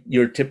aren't like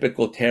your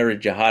typical terror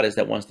jihadist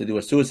that wants to do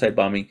a suicide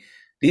bombing.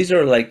 These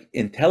are like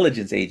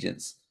intelligence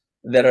agents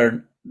that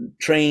are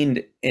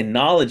trained and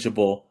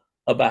knowledgeable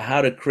about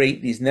how to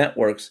create these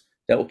networks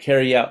that will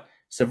carry out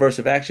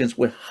subversive actions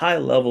with high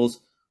levels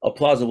a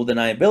plausible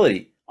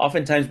deniability.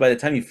 Oftentimes, by the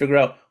time you figure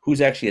out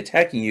who's actually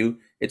attacking you,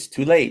 it's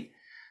too late.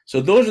 So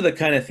those are the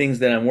kind of things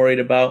that I'm worried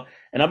about,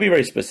 and I'll be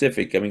very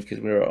specific. I mean, because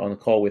we were on the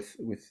call with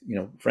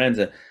friends,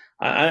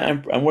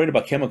 I'm worried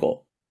about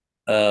chemical.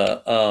 We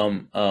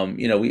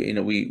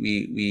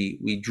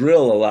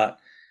drill a lot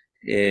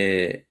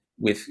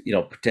with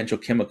potential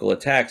chemical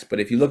attacks, but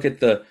if you look at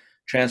the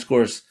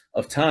transcourse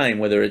of time,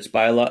 whether it's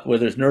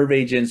whether it's nerve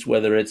agents,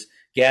 whether it's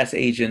gas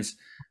agents,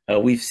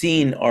 we've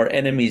seen our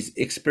enemies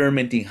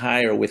experimenting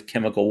higher with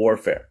chemical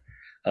warfare.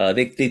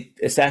 They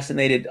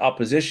assassinated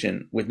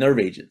opposition with nerve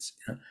agents.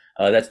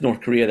 That's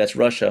North Korea, that's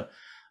Russia.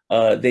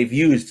 They've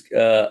used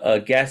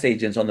gas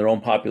agents on their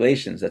own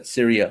populations. That's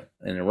Syria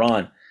and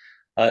Iran.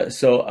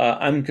 So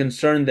I'm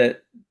concerned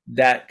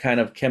that kind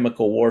of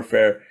chemical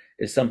warfare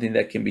is something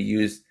that can be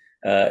used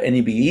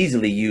and be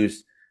easily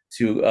used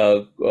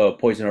to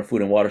poison our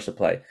food and water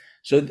supply.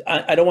 So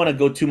I don't want to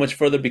go too much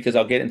further because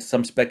I'll get into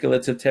some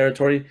speculative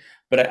territory,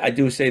 but I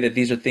do say that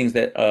these are things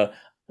that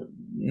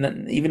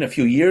even a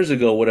few years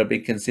ago would have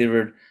been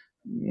considered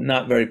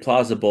not very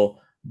plausible,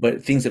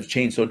 but things have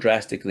changed so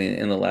drastically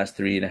in the last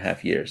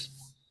 3.5 years.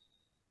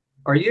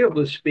 Are you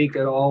able to speak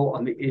at all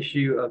on the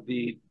issue of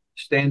the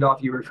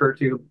standoff you refer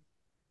to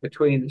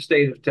between the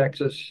state of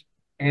Texas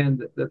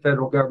and the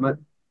federal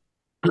government?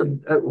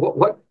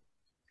 What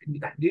do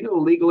you know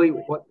legally?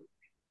 What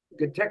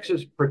could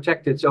Texas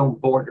protect its own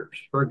borders,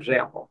 for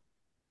example?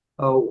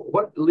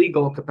 What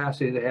legal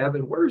capacity they have,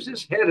 and where's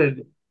this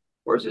headed?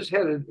 Where's this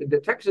headed? The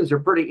Texans are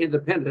pretty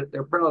independent.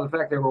 They're proud of the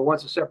fact they were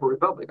once a separate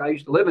republic. I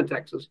used to live in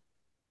Texas,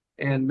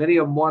 and many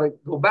of them want to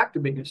go back to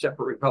being a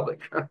separate republic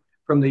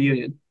from the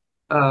Union,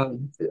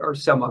 or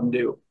some of them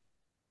do.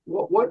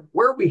 Where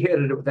are we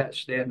headed with that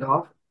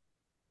standoff?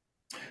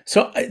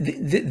 So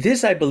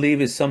this, I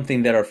believe, is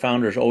something that our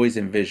founders always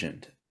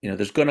envisioned.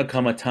 There's going to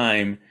come a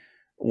time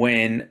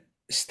when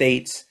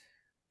states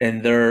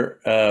and their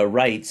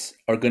rights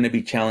are going to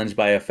be challenged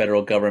by a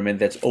federal government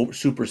that's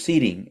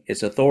superseding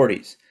its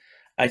authorities.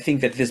 I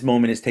think that this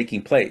moment is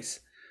taking place.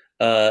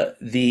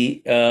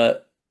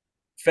 The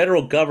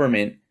federal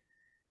government,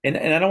 and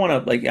I don't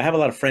want to I have a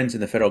lot of friends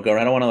in the federal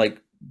government. I don't want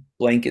to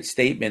blanket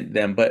statement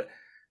them, but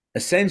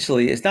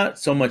essentially, it's not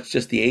so much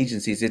just the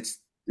agencies; it's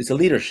a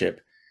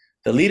leadership.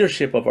 The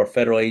leadership of our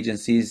federal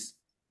agencies,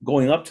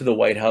 going up to the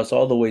White House,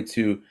 all the way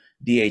to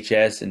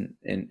DHS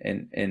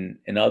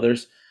and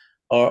others,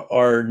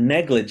 are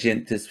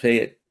negligent, to say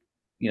it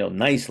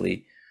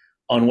nicely,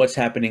 on what's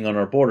happening on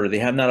our border. They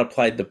have not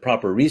applied the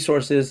proper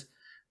resources.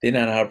 They do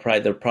not have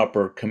applied the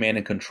proper command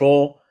and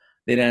control.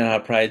 They do not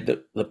have applied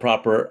the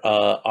proper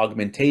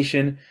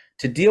augmentation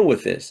to deal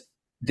with this,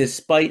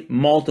 despite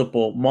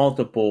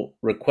multiple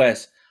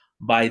requests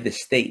by the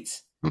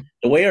states.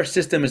 The way our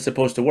system is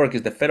supposed to work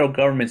is the federal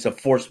government's a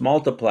force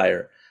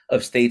multiplier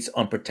of states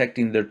on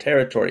protecting their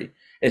territory.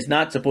 It's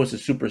not supposed to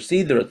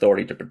supersede their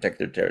authority to protect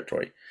their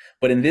territory.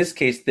 But in this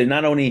case, they're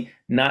not only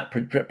not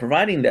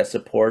providing that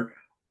support,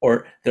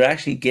 or they're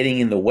actually getting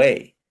in the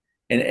way.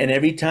 And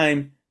every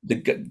time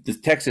the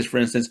Texas, for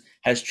instance,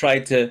 has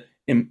tried to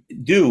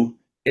do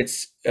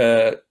its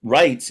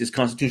rights, its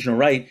constitutional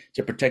right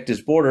to protect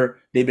its border,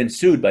 they've been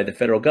sued by the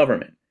federal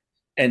government.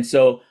 And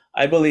so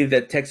I believe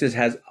that Texas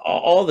has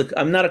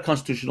I'm not a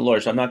constitutional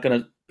lawyer, so I'm not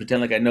going to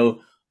pretend like I know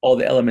all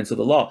the elements of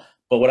the law.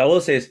 But what I will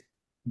say is,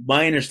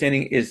 my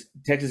understanding is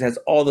Texas has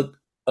all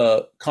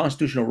the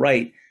constitutional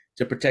right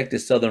to protect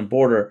its southern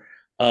border.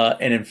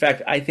 And in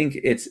fact, I think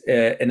it's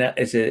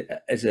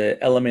an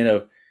element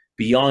of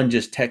beyond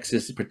just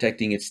Texas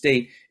protecting its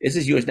state. This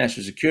is U.S.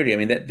 national security. I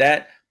mean,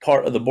 that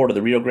part of the border,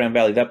 the Rio Grande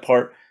Valley, that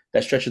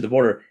stretch of the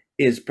border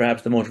is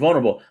perhaps the most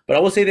vulnerable. But I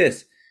will say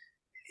this.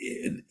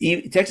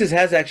 Texas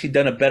has actually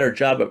done a better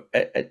job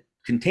at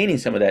containing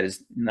some of that.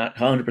 It's not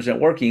 100%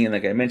 working, and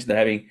like I mentioned, they're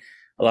having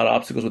a lot of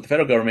obstacles with the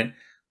federal government.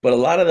 But a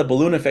lot of the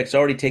balloon effects are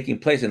already taking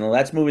place, and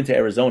that's moving to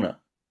Arizona.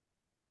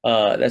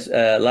 That's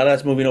a lot of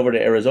that's moving over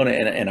to Arizona,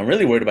 and I'm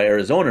really worried about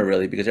Arizona,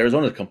 really, because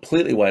Arizona is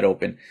completely wide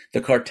open.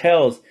 The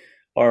cartels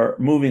are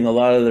moving a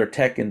lot of their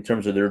tech in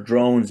terms of their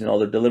drones and all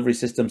their delivery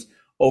systems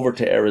over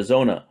to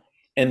Arizona.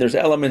 And there's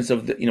elements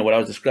of what I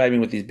was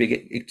describing with these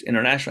big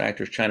international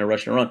actors, China,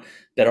 Russia, and Iran,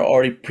 that are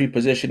already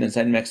pre-positioned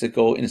inside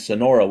Mexico in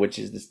Sonora, which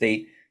is the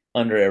state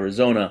under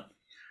Arizona.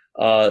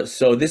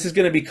 So this is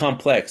going to be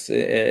complex.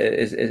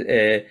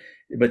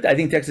 But I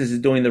think Texas is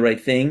doing the right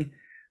thing.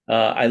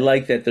 I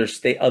like that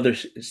there's other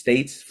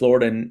states,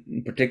 Florida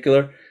in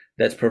particular,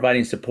 that's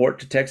providing support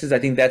to Texas. I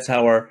think that's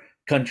how our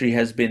country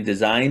has been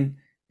designed,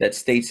 that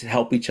states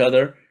help each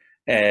other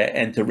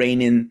and to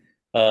rein in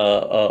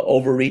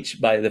overreach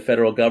by the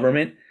federal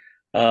government.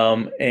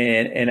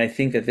 And I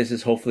think that this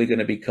is hopefully going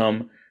to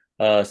become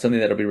something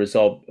that will be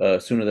resolved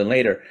sooner than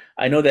later.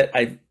 I know that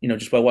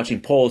just by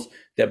watching polls,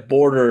 that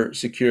border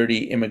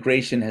security,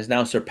 immigration has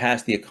now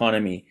surpassed the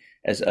economy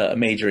as a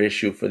major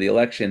issue for the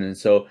election. And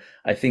so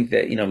I think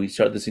that, we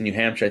start this in New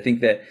Hampshire. I think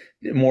that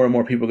more and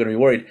more people are going to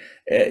be worried.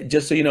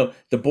 Just so you know,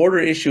 the border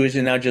issue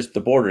isn't now just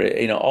the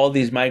border. All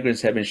these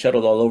migrants have been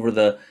shuttled all over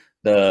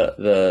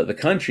the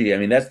country. I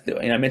mean,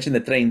 and I mentioned the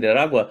Tren de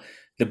Aragua.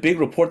 the big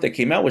report that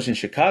came out was in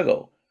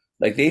Chicago.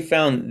 Like they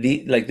found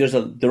there's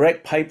a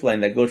direct pipeline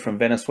that goes from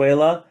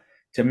Venezuela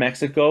to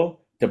Mexico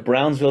to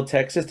Brownsville,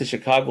 Texas to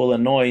Chicago,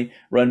 Illinois,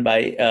 run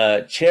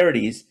by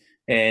charities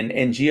and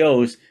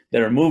NGOs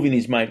that are moving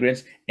these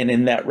migrants, and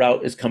in that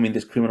route is coming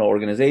these criminal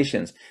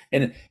organizations.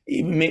 And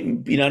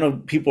I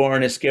know people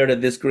aren't as scared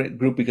of this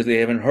group because they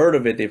haven't heard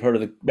of it. They've heard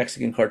of the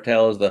Mexican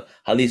cartels, the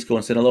Jalisco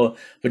and Sinaloa,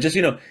 but just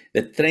the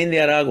Tren de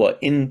Aragua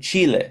in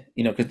Chile.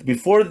 Because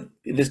before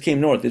this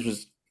came north, this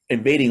was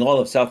invading all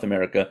of South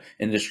America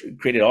and just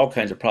created all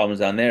kinds of problems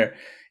down there.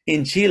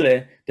 In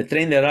Chile, the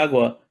Tren de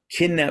Aragua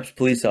kidnaps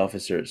police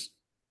officers.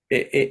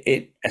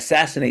 It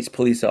assassinates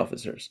police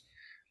officers.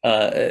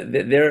 And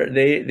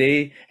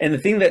the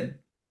thing that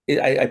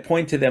I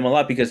point to them a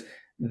lot because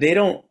they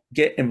don't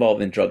get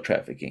involved in drug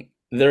trafficking.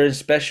 Their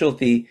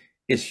specialty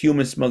is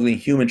human smuggling,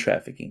 human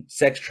trafficking,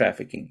 sex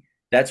trafficking.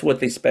 That's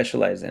what they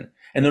specialize in.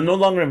 And they're no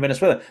longer in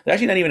Venezuela. They're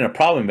actually not even a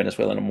problem in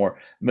Venezuela anymore.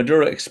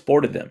 Maduro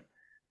exported them.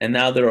 And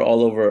now they're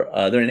all over.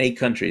 They're in 8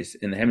 countries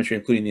in the hemisphere,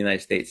 including the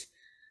United States.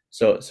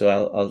 So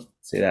I'll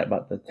say that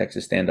about the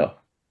Texas standoff.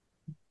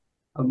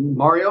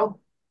 Mario,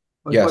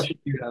 what Yes. question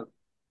do you have?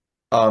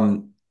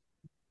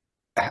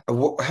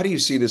 How do you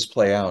see this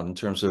play out in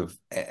terms of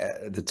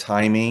the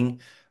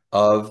timing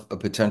of a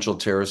potential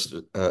terrorist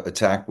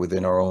attack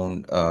within our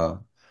own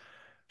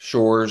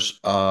shores?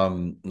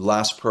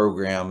 Last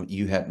program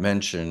you had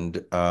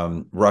mentioned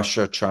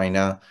Russia,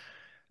 China,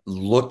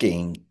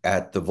 looking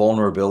at the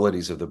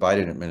vulnerabilities of the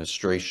Biden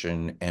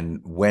administration and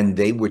when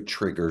they would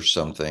trigger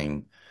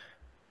something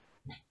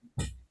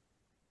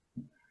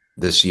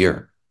this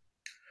year.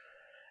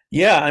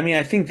 Yeah, I mean,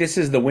 I think this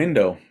is the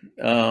window.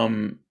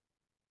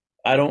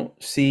 I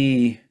don't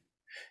see,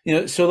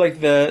 so like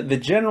the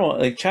general,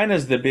 like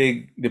China's the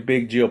big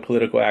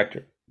geopolitical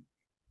actor.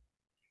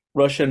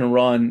 Russia and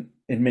Iran,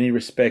 in many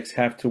respects,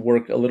 have to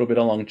work a little bit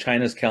along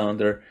China's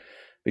calendar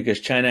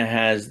because China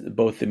has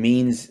both the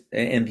means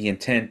and the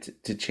intent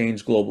to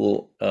change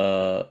global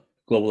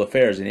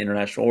affairs and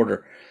international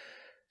order.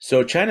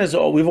 So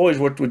we've always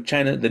worked with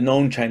China, the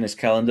known China's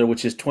calendar,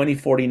 which is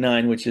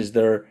 2049, which is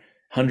their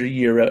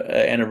 100-year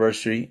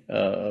anniversary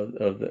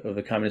of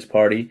the Communist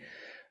Party.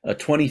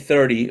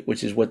 2030,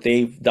 which is what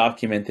they've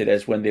documented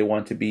as when they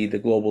want to be the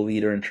global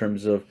leader in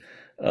terms of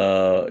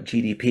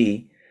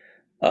GDP.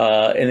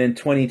 And then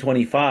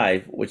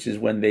 2025, which is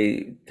when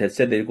they had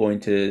said they're going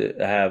to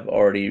have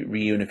already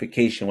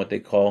reunification, what they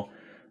call,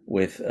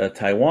 with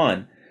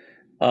Taiwan.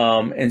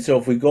 And so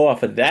if we go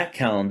off of that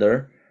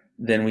calendar,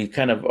 then we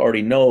kind of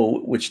already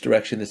know which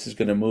direction this is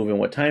going to move and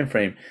what time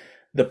frame.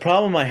 The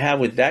problem I have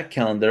with that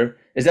calendar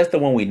is that's the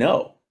one we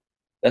know.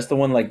 That's the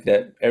one like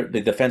that the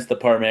Defense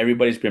Department,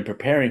 everybody's been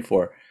preparing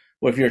for.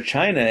 Well, if you're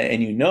China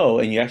and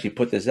and you actually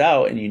put this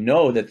out and you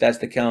know that that's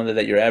the calendar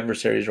that your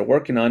adversaries are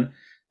working on,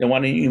 then why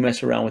don't you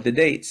mess around with the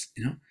dates?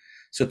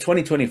 So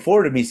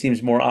 2024 to me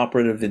seems more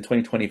operative than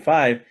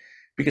 2025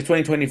 because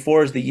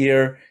 2024 is the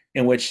year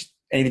in which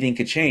anything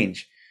could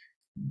change.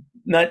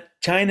 Not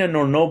China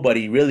nor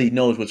nobody really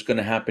knows what's going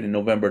to happen in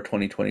November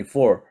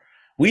 2024.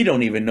 We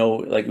don't even know,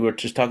 like we were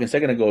just talking a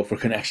second ago, if we're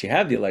going to actually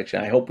have the election.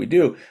 I hope we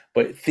do,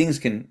 but things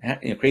can,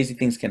 crazy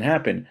things can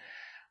happen.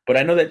 But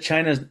I know that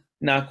China's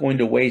not going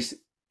to waste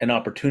an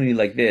opportunity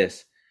like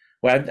this.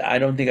 Well, I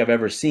don't think I've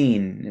ever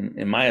seen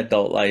in my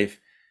adult life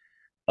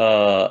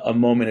a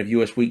moment of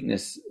U.S.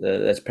 weakness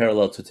that's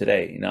parallel to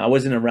today. I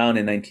wasn't around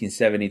in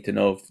 1970 to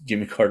know if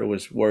Jimmy Carter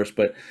was worse,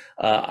 but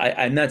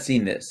I've not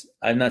seen this.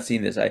 I've not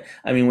seen this. I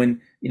mean,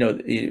 when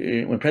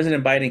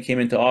President Biden came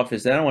into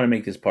office, and I don't want to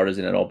make this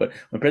partisan at all, but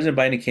when President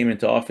Biden came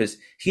into office,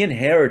 he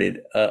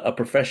inherited a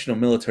professional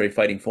military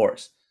fighting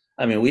force.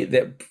 I mean,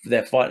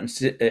 that fought in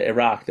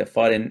Iraq, that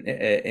fought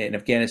in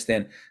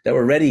Afghanistan, that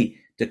were ready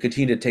to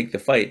continue to take the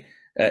fight.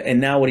 And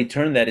now what he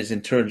turned that is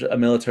in terms of a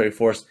military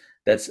force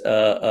that's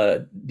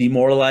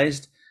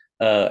demoralized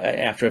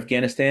after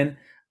Afghanistan,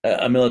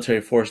 a military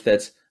force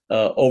that's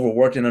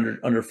overworked and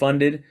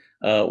underfunded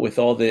with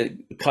all the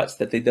cuts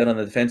that they've done on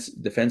the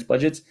defense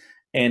budgets,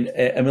 and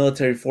a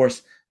military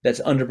force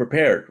that's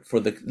underprepared for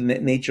the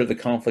nature of the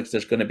conflicts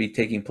that's going to be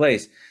taking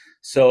place.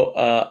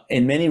 So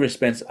in many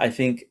respects, I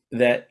think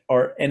that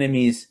our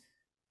enemies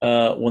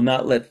will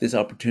not let this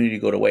opportunity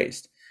go to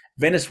waste.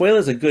 Venezuela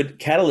is a good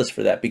catalyst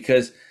for that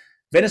because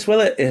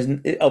Venezuela is,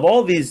 of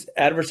all these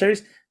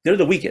adversaries, they're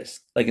the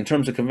weakest, like in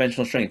terms of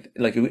conventional strength.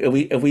 Like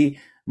if we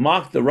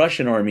mock the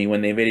Russian army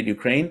when they invaded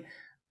Ukraine,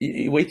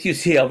 wait till you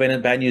see how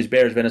bad news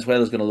bears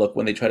Venezuela is going to look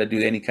when they try to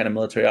do any kind of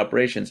military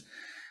operations.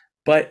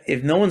 But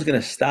if no one's going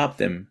to stop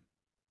them,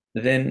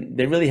 then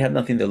they really have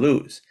nothing to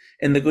lose.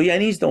 And the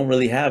Guyanese don't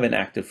really have an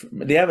active,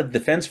 they have a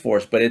defense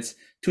force, but it's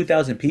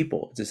 2,000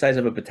 people. It's the size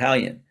of a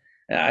battalion.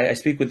 I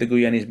speak with the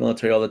Guyanese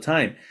military all the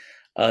time.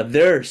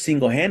 They're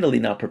single-handedly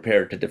not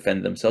prepared to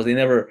defend themselves. They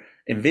never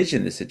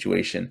envisioned this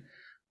situation.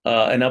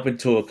 And up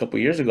until a couple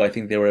of years ago, I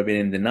think they would have been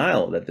in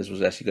denial that this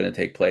was actually going to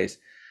take place.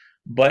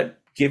 But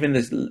given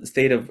the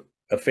state of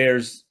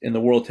affairs in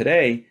the world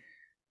today,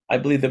 I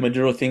believe that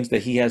Maduro thinks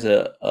that he has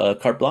a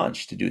carte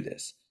blanche to do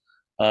this.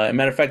 As a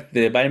matter of fact,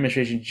 the Biden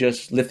administration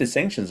just lifted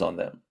sanctions on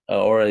them,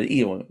 or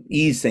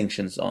eased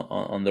sanctions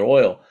on their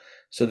oil,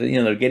 so that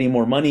they're getting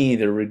more money,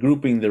 they're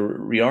regrouping, they're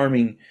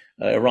rearming.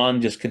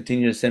 Iran just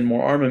continue to send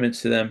more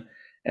armaments to them,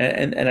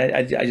 and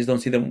I just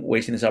don't see them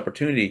wasting this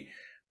opportunity,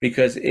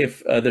 because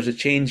if there's a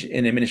change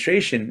in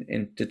administration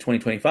into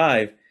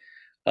 2025,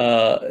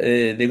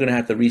 they're going to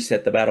have to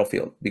reset the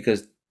battlefield,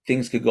 because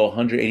things could go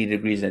 180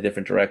 degrees in a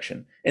different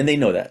direction, and they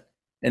know that,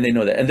 and they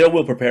they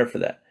will prepare for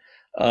that.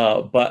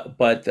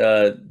 But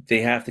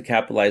they have to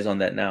capitalize on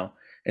that now.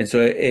 And so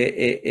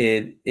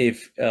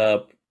if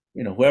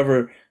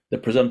whoever the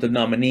presumptive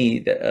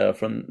nominee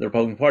from the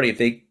Republican Party, if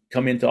they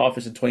come into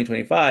office in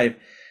 2025,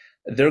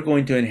 they're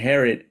going to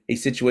inherit a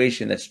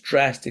situation that's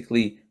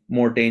drastically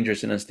more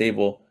dangerous and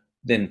unstable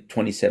than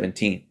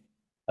 2017.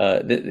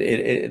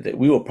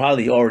 We will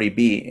probably already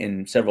be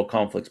in several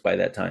conflicts by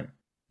that time.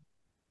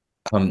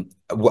 How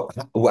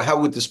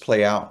would this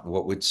play out?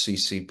 What would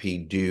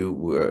CCP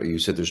do? You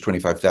said there's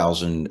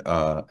 25,000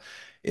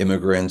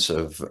 immigrants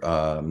of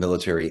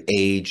military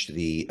age,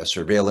 the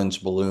surveillance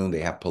balloon.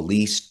 They have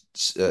police,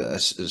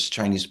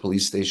 Chinese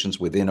police stations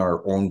within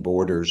our own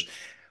borders.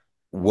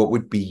 What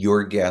would be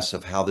your guess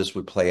of how this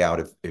would play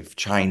out if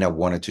China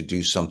wanted to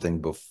do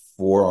something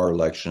before our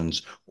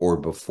elections or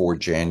before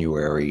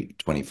January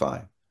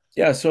 25?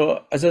 Yeah,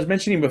 so as I was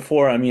mentioning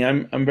before, I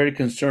mean, I'm very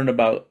concerned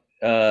about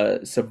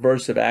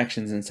subversive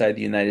actions inside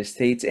the United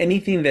States.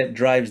 Anything that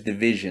drives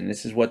division.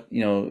 This is what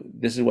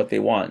they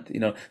want.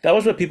 That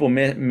was what people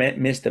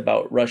missed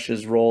about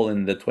Russia's role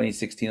in the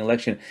 2016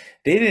 election.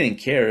 They didn't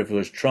care if it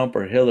was Trump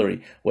or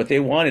Hillary. What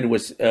they wanted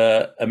was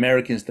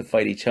Americans to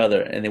fight each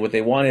other, and what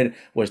they wanted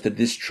was to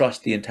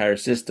distrust the entire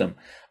system.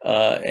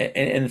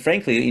 And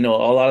frankly, a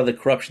lot of the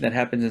corruption that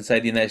happens inside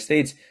the United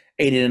States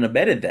aided and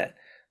abetted that.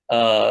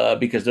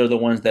 Because they're the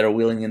ones that are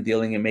wheeling and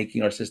dealing and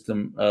making our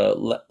system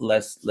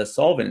less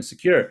solvent and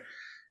secure.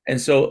 And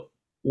so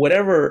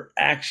whatever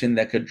action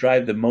that could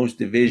drive the most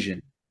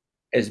division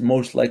is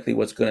most likely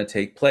what's going to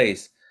take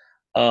place.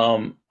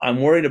 I'm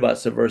worried about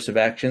subversive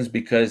actions,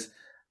 because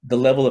the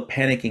level of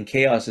panic and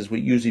chaos is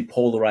what usually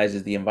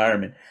polarizes the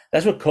environment.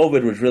 That's what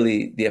COVID was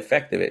really the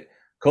effect of it.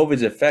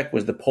 COVID's effect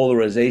was the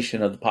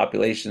polarization of the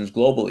populations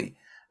globally.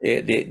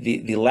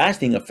 The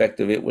lasting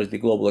effect of it was the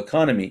global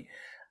economy.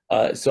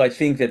 So I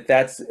think that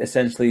that's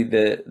essentially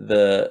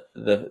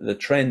the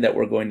trend that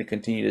we're going to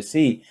continue to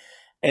see.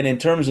 And in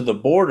terms of the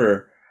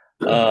border,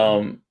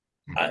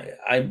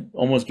 I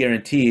almost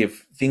guarantee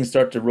if things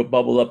start to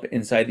bubble up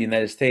inside the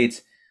United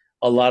States,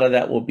 a lot of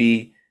that will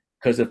be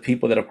because of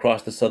people that have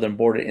crossed the southern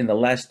border in the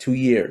last 2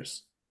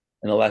 years.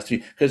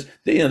 Because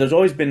there's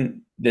always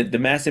been the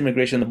mass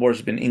immigration on the border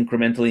has been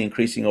incrementally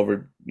increasing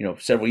over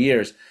several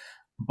years,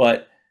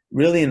 but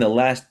really in the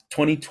last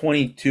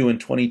 2022 and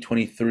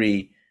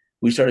 2023.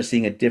 We started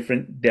seeing a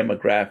different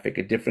demographic,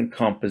 a different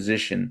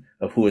composition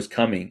of who is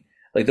coming.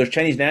 Like those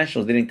Chinese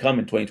nationals, they didn't come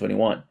in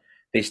 2021.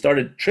 They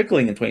started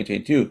trickling in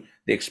 2022.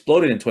 They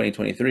exploded in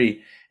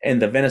 2023.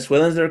 And the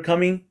Venezuelans that are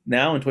coming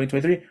now in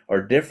 2023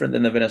 are different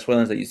than the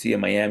Venezuelans that you see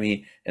in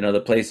Miami and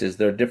other places.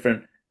 They're a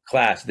different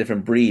class,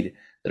 different breed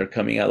that are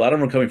coming out. A lot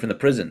of them are coming from the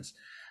prisons.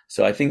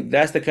 So I think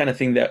that's the kind of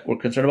thing that we're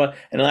concerned about.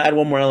 And I'll add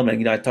one more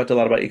element. I talked a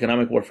lot about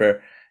economic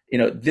warfare.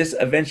 This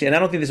eventually, and I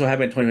don't think this will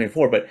happen in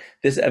 2024, but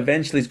this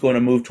eventually is going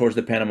to move towards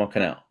the Panama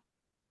Canal.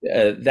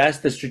 That's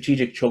the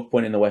strategic choke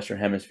point in the Western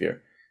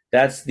Hemisphere.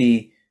 That's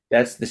the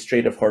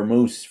Strait of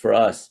Hormuz for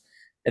us.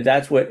 And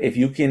that's what, if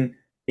you can,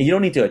 and you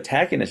don't need to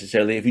attack it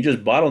necessarily, if you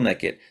just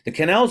bottleneck it. The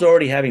canal's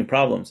already having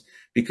problems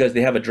because they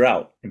have a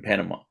drought in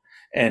Panama.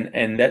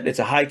 And that it's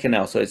a high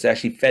canal, so it's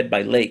actually fed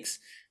by lakes.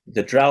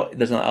 The drought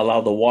doesn't allow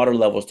the water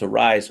levels to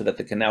rise so that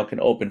the canal can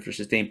open for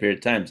sustained period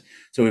of times.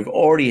 So we've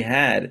already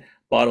had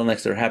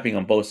bottlenecks that are happening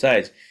on both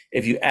sides.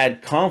 If you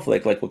add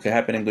conflict, like what could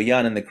happen in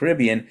Guyana and the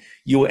Caribbean,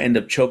 you will end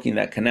up choking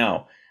that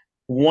canal.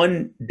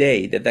 One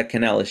day that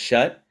canal is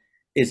shut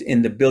is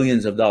in the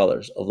billions of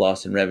dollars of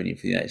loss in revenue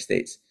for the United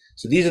States.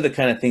 So these are the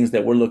kind of things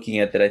that we're looking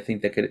at that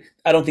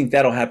I don't think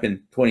that'll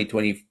happen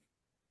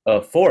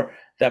 2024.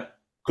 That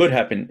could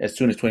happen as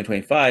soon as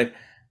 2025.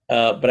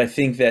 But I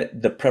think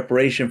that the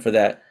preparation for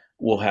that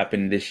will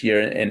happen this year.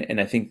 And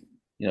I think,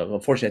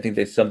 unfortunately, I think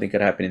that something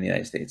could happen in the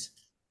United States.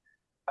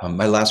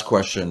 My last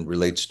question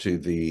relates to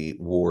the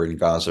war in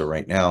Gaza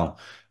right now.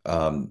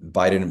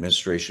 Biden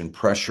administration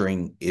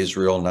pressuring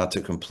Israel not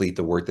to complete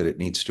the work that it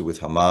needs to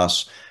with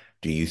Hamas.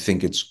 Do you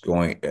think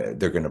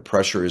they're going to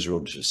pressure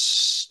Israel to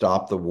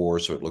stop the war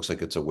so it looks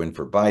like it's a win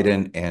for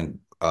Biden, and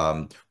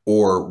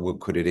or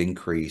could it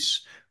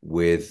increase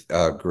with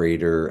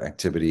greater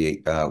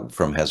activity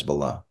from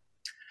Hezbollah?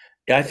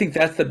 Yeah, I think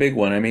that's the big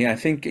one. I mean, I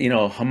think,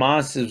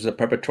 Hamas is a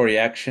preparatory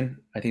action.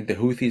 I think the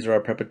Houthis are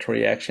a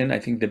preparatory action. I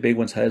think the big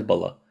one's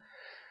Hezbollah.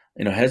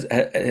 And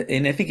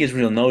I think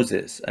Israel knows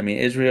this. I mean,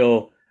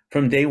 Israel,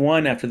 from day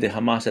one after the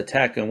Hamas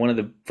attack, and one of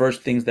the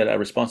first things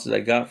responses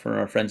I got from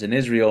our friends in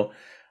Israel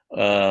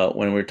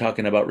when we were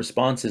talking about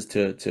responses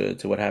to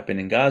what happened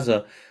in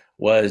Gaza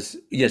was,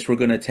 yes, we're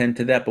going to attend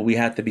to that, but we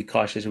have to be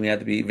cautious and we have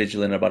to be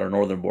vigilant about our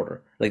northern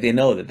border. Like, they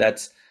know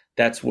that's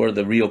that's where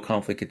the real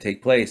conflict could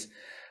take place.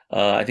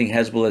 I think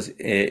Hezbollah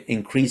is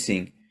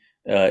increasing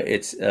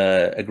its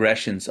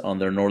aggressions on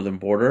their northern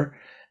border.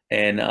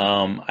 And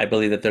I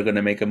believe that they're going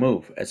to make a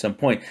move at some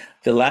point.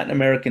 The Latin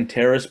American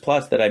terrorist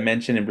plots that I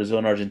mentioned in Brazil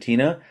and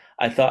Argentina,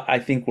 I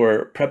think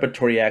were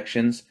preparatory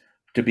actions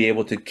to be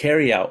able to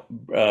carry out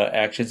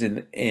actions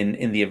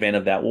in the event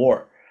of that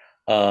war.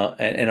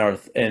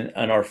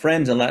 And our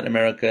friends in Latin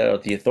America,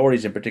 the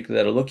authorities in particular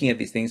that are looking at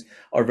these things,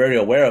 are very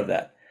aware of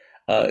that.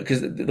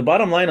 Because the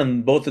bottom line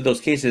on both of those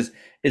cases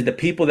is the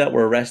people that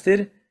were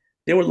arrested,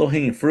 they were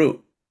low-hanging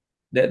fruit.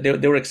 They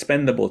were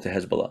expendable to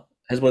Hezbollah.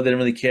 Hezbollah didn't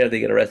really care if they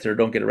get arrested or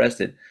don't get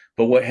arrested.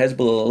 But what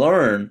Hezbollah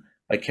learned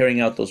by carrying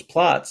out those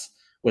plots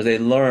was they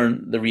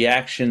learned the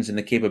reactions and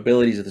the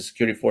capabilities of the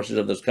security forces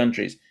of those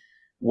countries.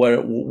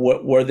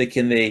 Where they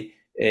can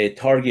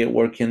target,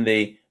 where can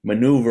they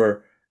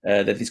maneuver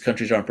that these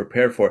countries aren't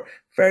prepared for.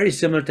 Very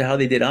similar to how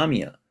they did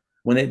Amia.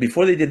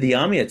 Before they did the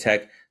Amia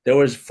attack, there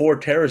was 4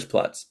 terrorist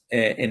plots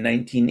in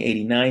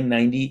 1989,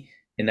 90,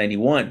 and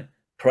 91,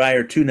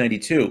 prior to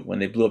 92, when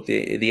they blew up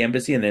the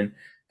embassy, and then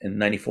in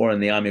 94 in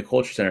the Amia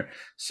Culture Center.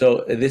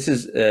 So this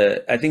is,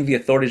 I think the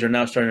authorities are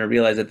now starting to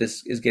realize that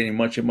this is getting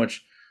much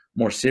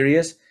more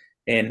serious.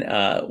 And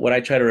what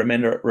I try to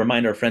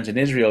remind our friends in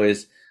Israel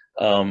is,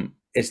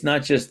 it's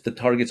not just the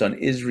targets on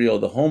Israel,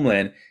 the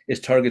homeland, it's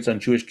targets on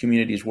Jewish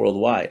communities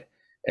worldwide.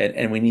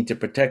 And we need to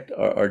protect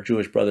our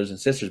Jewish brothers and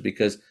sisters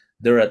because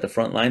they're at the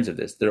front lines of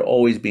this. They're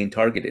always being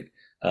targeted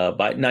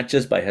by not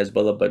just by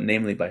Hezbollah, but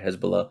namely by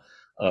Hezbollah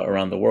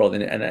around the world.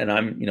 And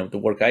I'm, the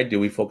work I do,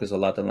 we focus a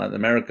lot on Latin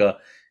America,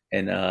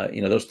 and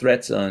those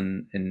threats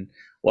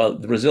while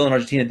Brazil and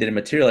Argentina didn't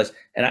materialize,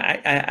 and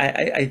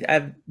I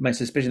have my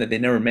suspicion that they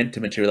never meant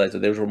to materialize.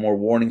 That those were more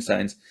warning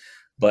signs,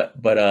 but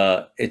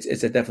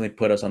it's definitely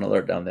put us on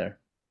alert down there.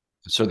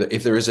 So that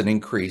if there is an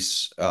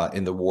increase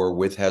in the war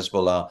with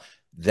Hezbollah,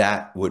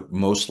 that would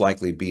most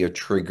likely be a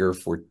trigger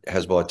for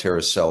Hezbollah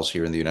terrorist cells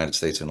here in the United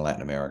States and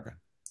Latin America.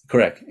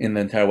 Correct, in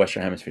the entire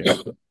Western Hemisphere.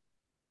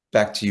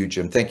 Back to you,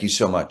 Jim. Thank you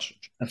so much.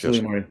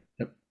 Absolutely, Maureen.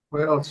 Yep.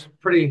 Well, it's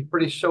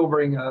pretty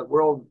sobering.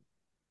 World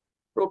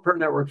Prayer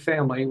Network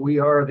family, we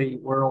are the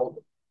World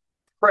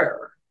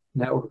Prayer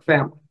Network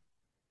family.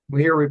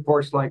 We hear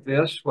reports like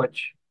this,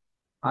 which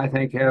I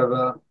think have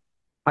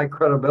high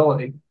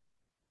credibility.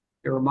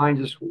 It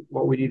reminds us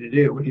what we need to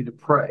do. We need to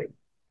pray.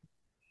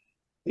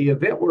 The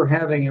event we're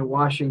having in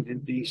Washington,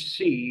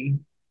 D.C.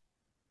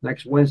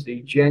 next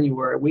Wednesday,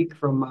 January, a week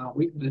from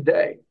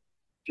today,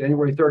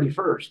 January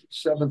 31st,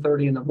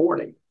 7:30 in the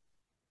morning,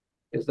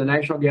 is the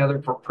National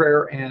Gathering for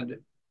Prayer and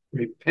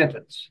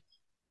Repentance.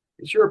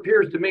 It sure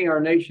appears to me our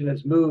nation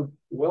has moved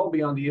well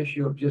beyond the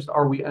issue of just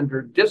are we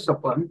under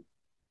discipline.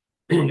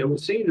 It would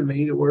seem to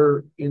me that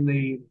we're in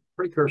the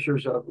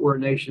precursors of we're a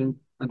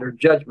nation under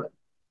judgment.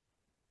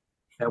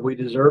 Have we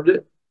deserved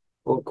it?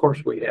 Well, of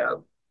course we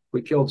have.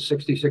 We killed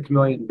 66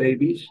 million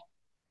babies.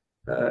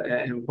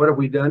 And what have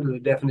we done to the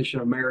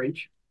definition of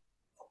marriage?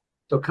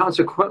 So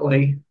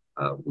consequently,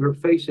 we're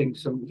facing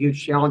some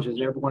huge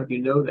challenges. Every one of you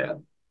know that.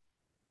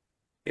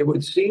 It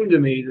would seem to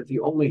me that the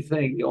only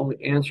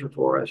answer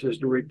for us is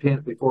to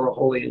repent before a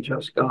holy and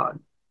just God.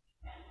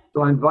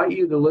 So I invite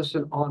you to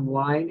listen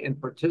online and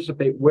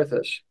participate with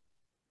us.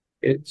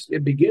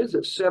 It begins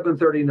at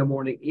 7:30 in the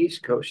morning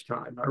East Coast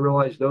time. I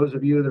realize those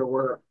of you that are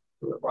where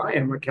I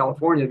am in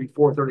California, it'll be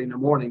 4:30 in the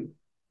morning.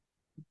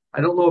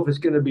 I don't know if it's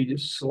going to be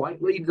just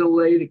slightly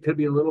delayed. It could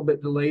be a little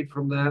bit delayed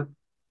from that.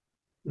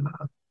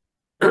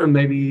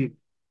 Maybe,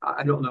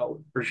 I don't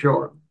know for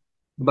sure.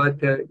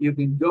 But you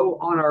can go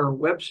on our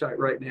website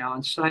right now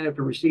and sign up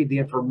to receive the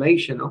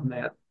information on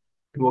that.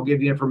 And we'll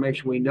give you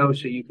information we know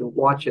so you can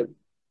watch it.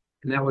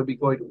 And that would be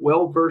going to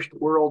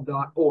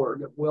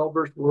wellversedworld.org. At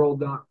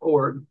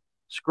wellversedworld.org,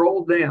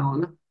 scroll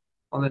down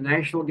on the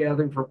National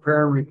Gathering for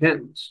Prayer and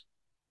Repentance.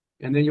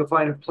 And then you'll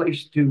find a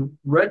place to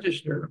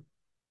register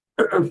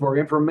for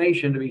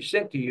information to be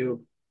sent to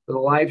you for the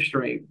live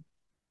stream.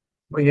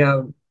 We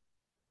have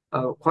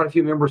quite a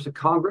few members of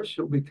Congress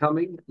who will be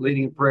coming,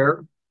 leading in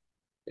prayer.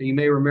 And you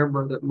may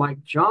remember that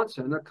Mike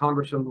Johnson, a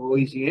congressman from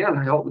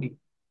Louisiana, helped me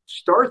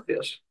start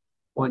this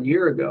 1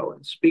 year ago.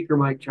 And Speaker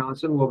Mike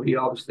Johnson will be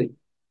obviously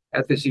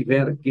at this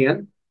event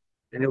again,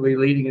 and he'll be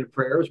leading in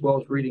prayer as well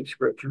as reading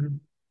scripture.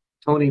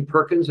 Tony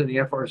Perkins and the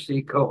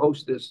FRC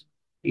co-host this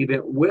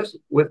event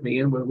with me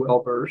and with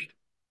Well Versed.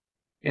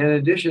 And in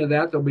addition to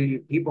that, there'll be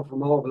people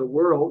from all over the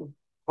world,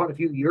 quite a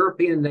few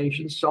European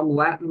nations, some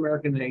Latin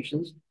American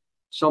nations,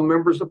 some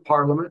members of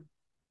parliament,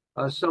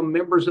 some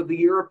members of the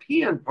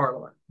European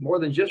Parliament, more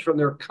than just from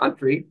their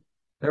country.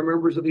 They're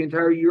members of the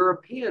entire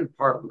European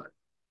Parliament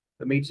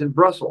that meets in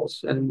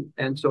Brussels.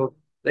 And so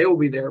they will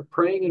be there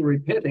praying and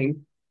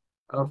repenting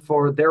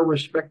for their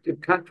respective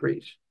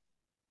countries.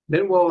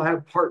 Then we'll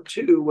have part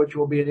 2, which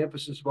will be an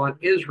emphasis on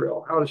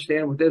Israel, how to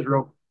stand with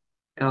Israel.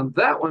 And on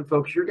that one,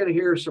 folks, you're going to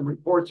hear some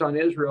reports on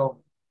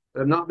Israel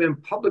that have not been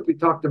publicly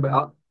talked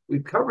about.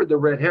 We've covered the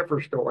red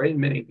heifer story, and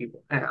many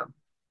people have.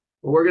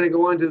 But we're going to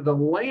go into the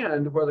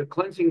land where the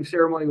cleansing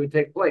ceremony would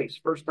take place.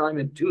 First time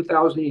in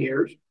 2,000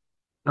 years,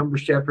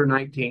 Numbers chapter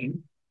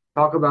 19.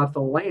 talk about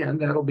the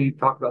land. That'll be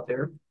talked about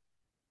there.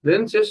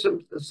 Then just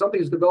something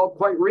that's developed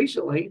quite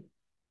recently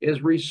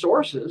is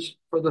resources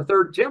for the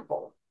third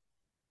temple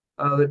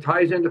that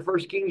ties into 1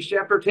 Kings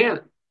chapter 10.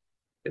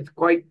 It's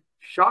quite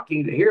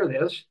shocking to hear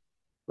this,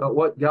 but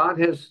what God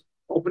has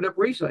opened up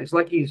recently, it's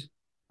like he's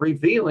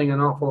revealing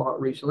an awful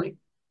lot recently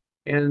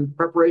in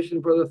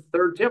preparation for the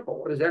third temple.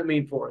 What does that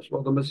mean for us?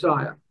 Well, the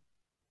Messiah.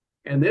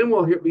 And then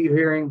we'll be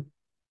hearing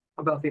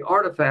about the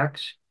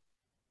artifacts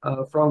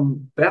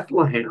from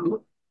Bethlehem,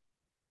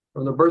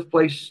 from the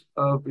birthplace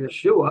of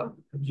Yeshua,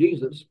 of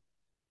Jesus,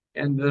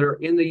 and that are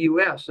in the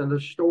U.S. and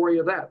the story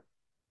of that.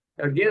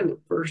 Again,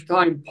 first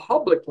time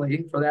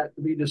publicly for that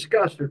to be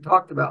discussed or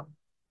talked about.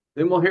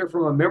 Then we'll hear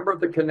from a member of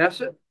the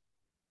Knesset,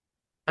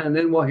 and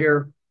then we'll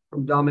hear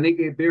from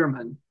Dominique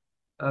Bierman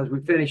as we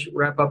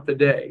wrap up the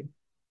day.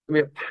 It's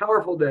going to be a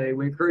powerful day.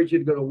 We encourage you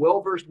to go to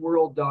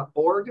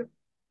wellversedworld.org.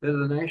 There's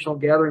a national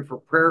gathering for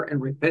prayer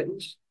and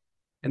repentance,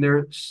 and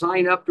there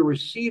sign up to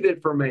receive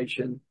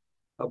information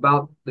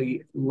about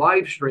the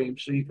live stream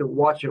so you can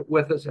watch it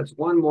with us. That's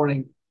one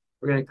morning.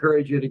 We're going to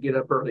encourage you to get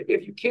up early.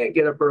 If you can't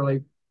get up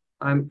early,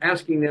 I'm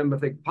asking them if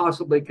they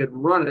possibly could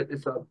run it.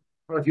 It's a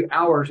few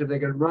hours if they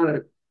could run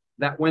it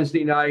that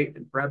Wednesday night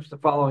and perhaps the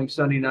following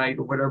Sunday night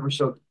or whatever.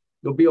 So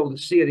you'll be able to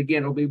see it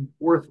again. It'll be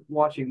worth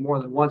watching more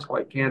than once,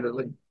 quite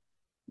candidly.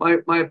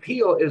 My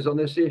appeal is on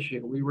this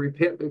issue. We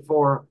repent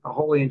before a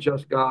holy and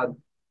just God,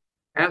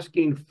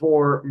 asking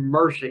for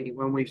mercy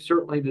when we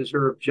certainly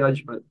deserve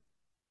judgment.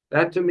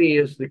 That to me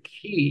is the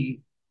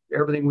key to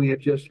everything we have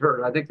just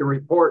heard. I think the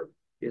report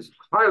is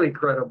highly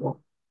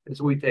credible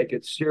as we take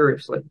it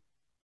seriously.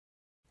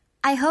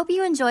 I hope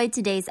you enjoyed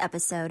today's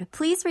episode.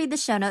 Please read the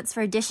show notes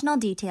for additional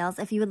details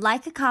if you would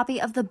like a copy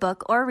of the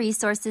book or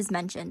resources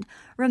mentioned.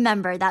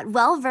 Remember that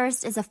Well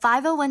Versed is a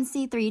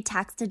 501c3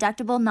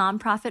 tax-deductible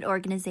nonprofit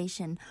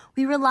organization.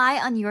 We rely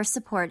on your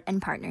support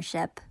and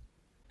partnership.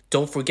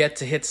 Don't forget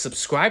to hit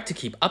subscribe to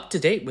keep up to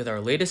date with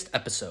our latest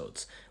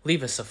episodes.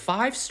 Leave us a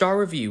 5-star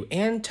review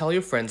and tell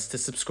your friends to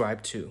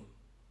subscribe too.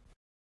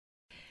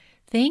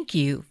 Thank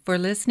you for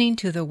listening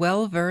to the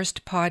Well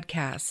Versed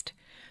podcast.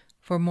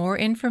 For more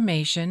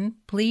information,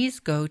 please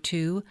go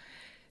to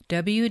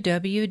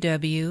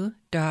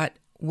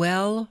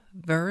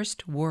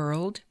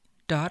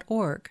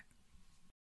www.wellversedworld.org.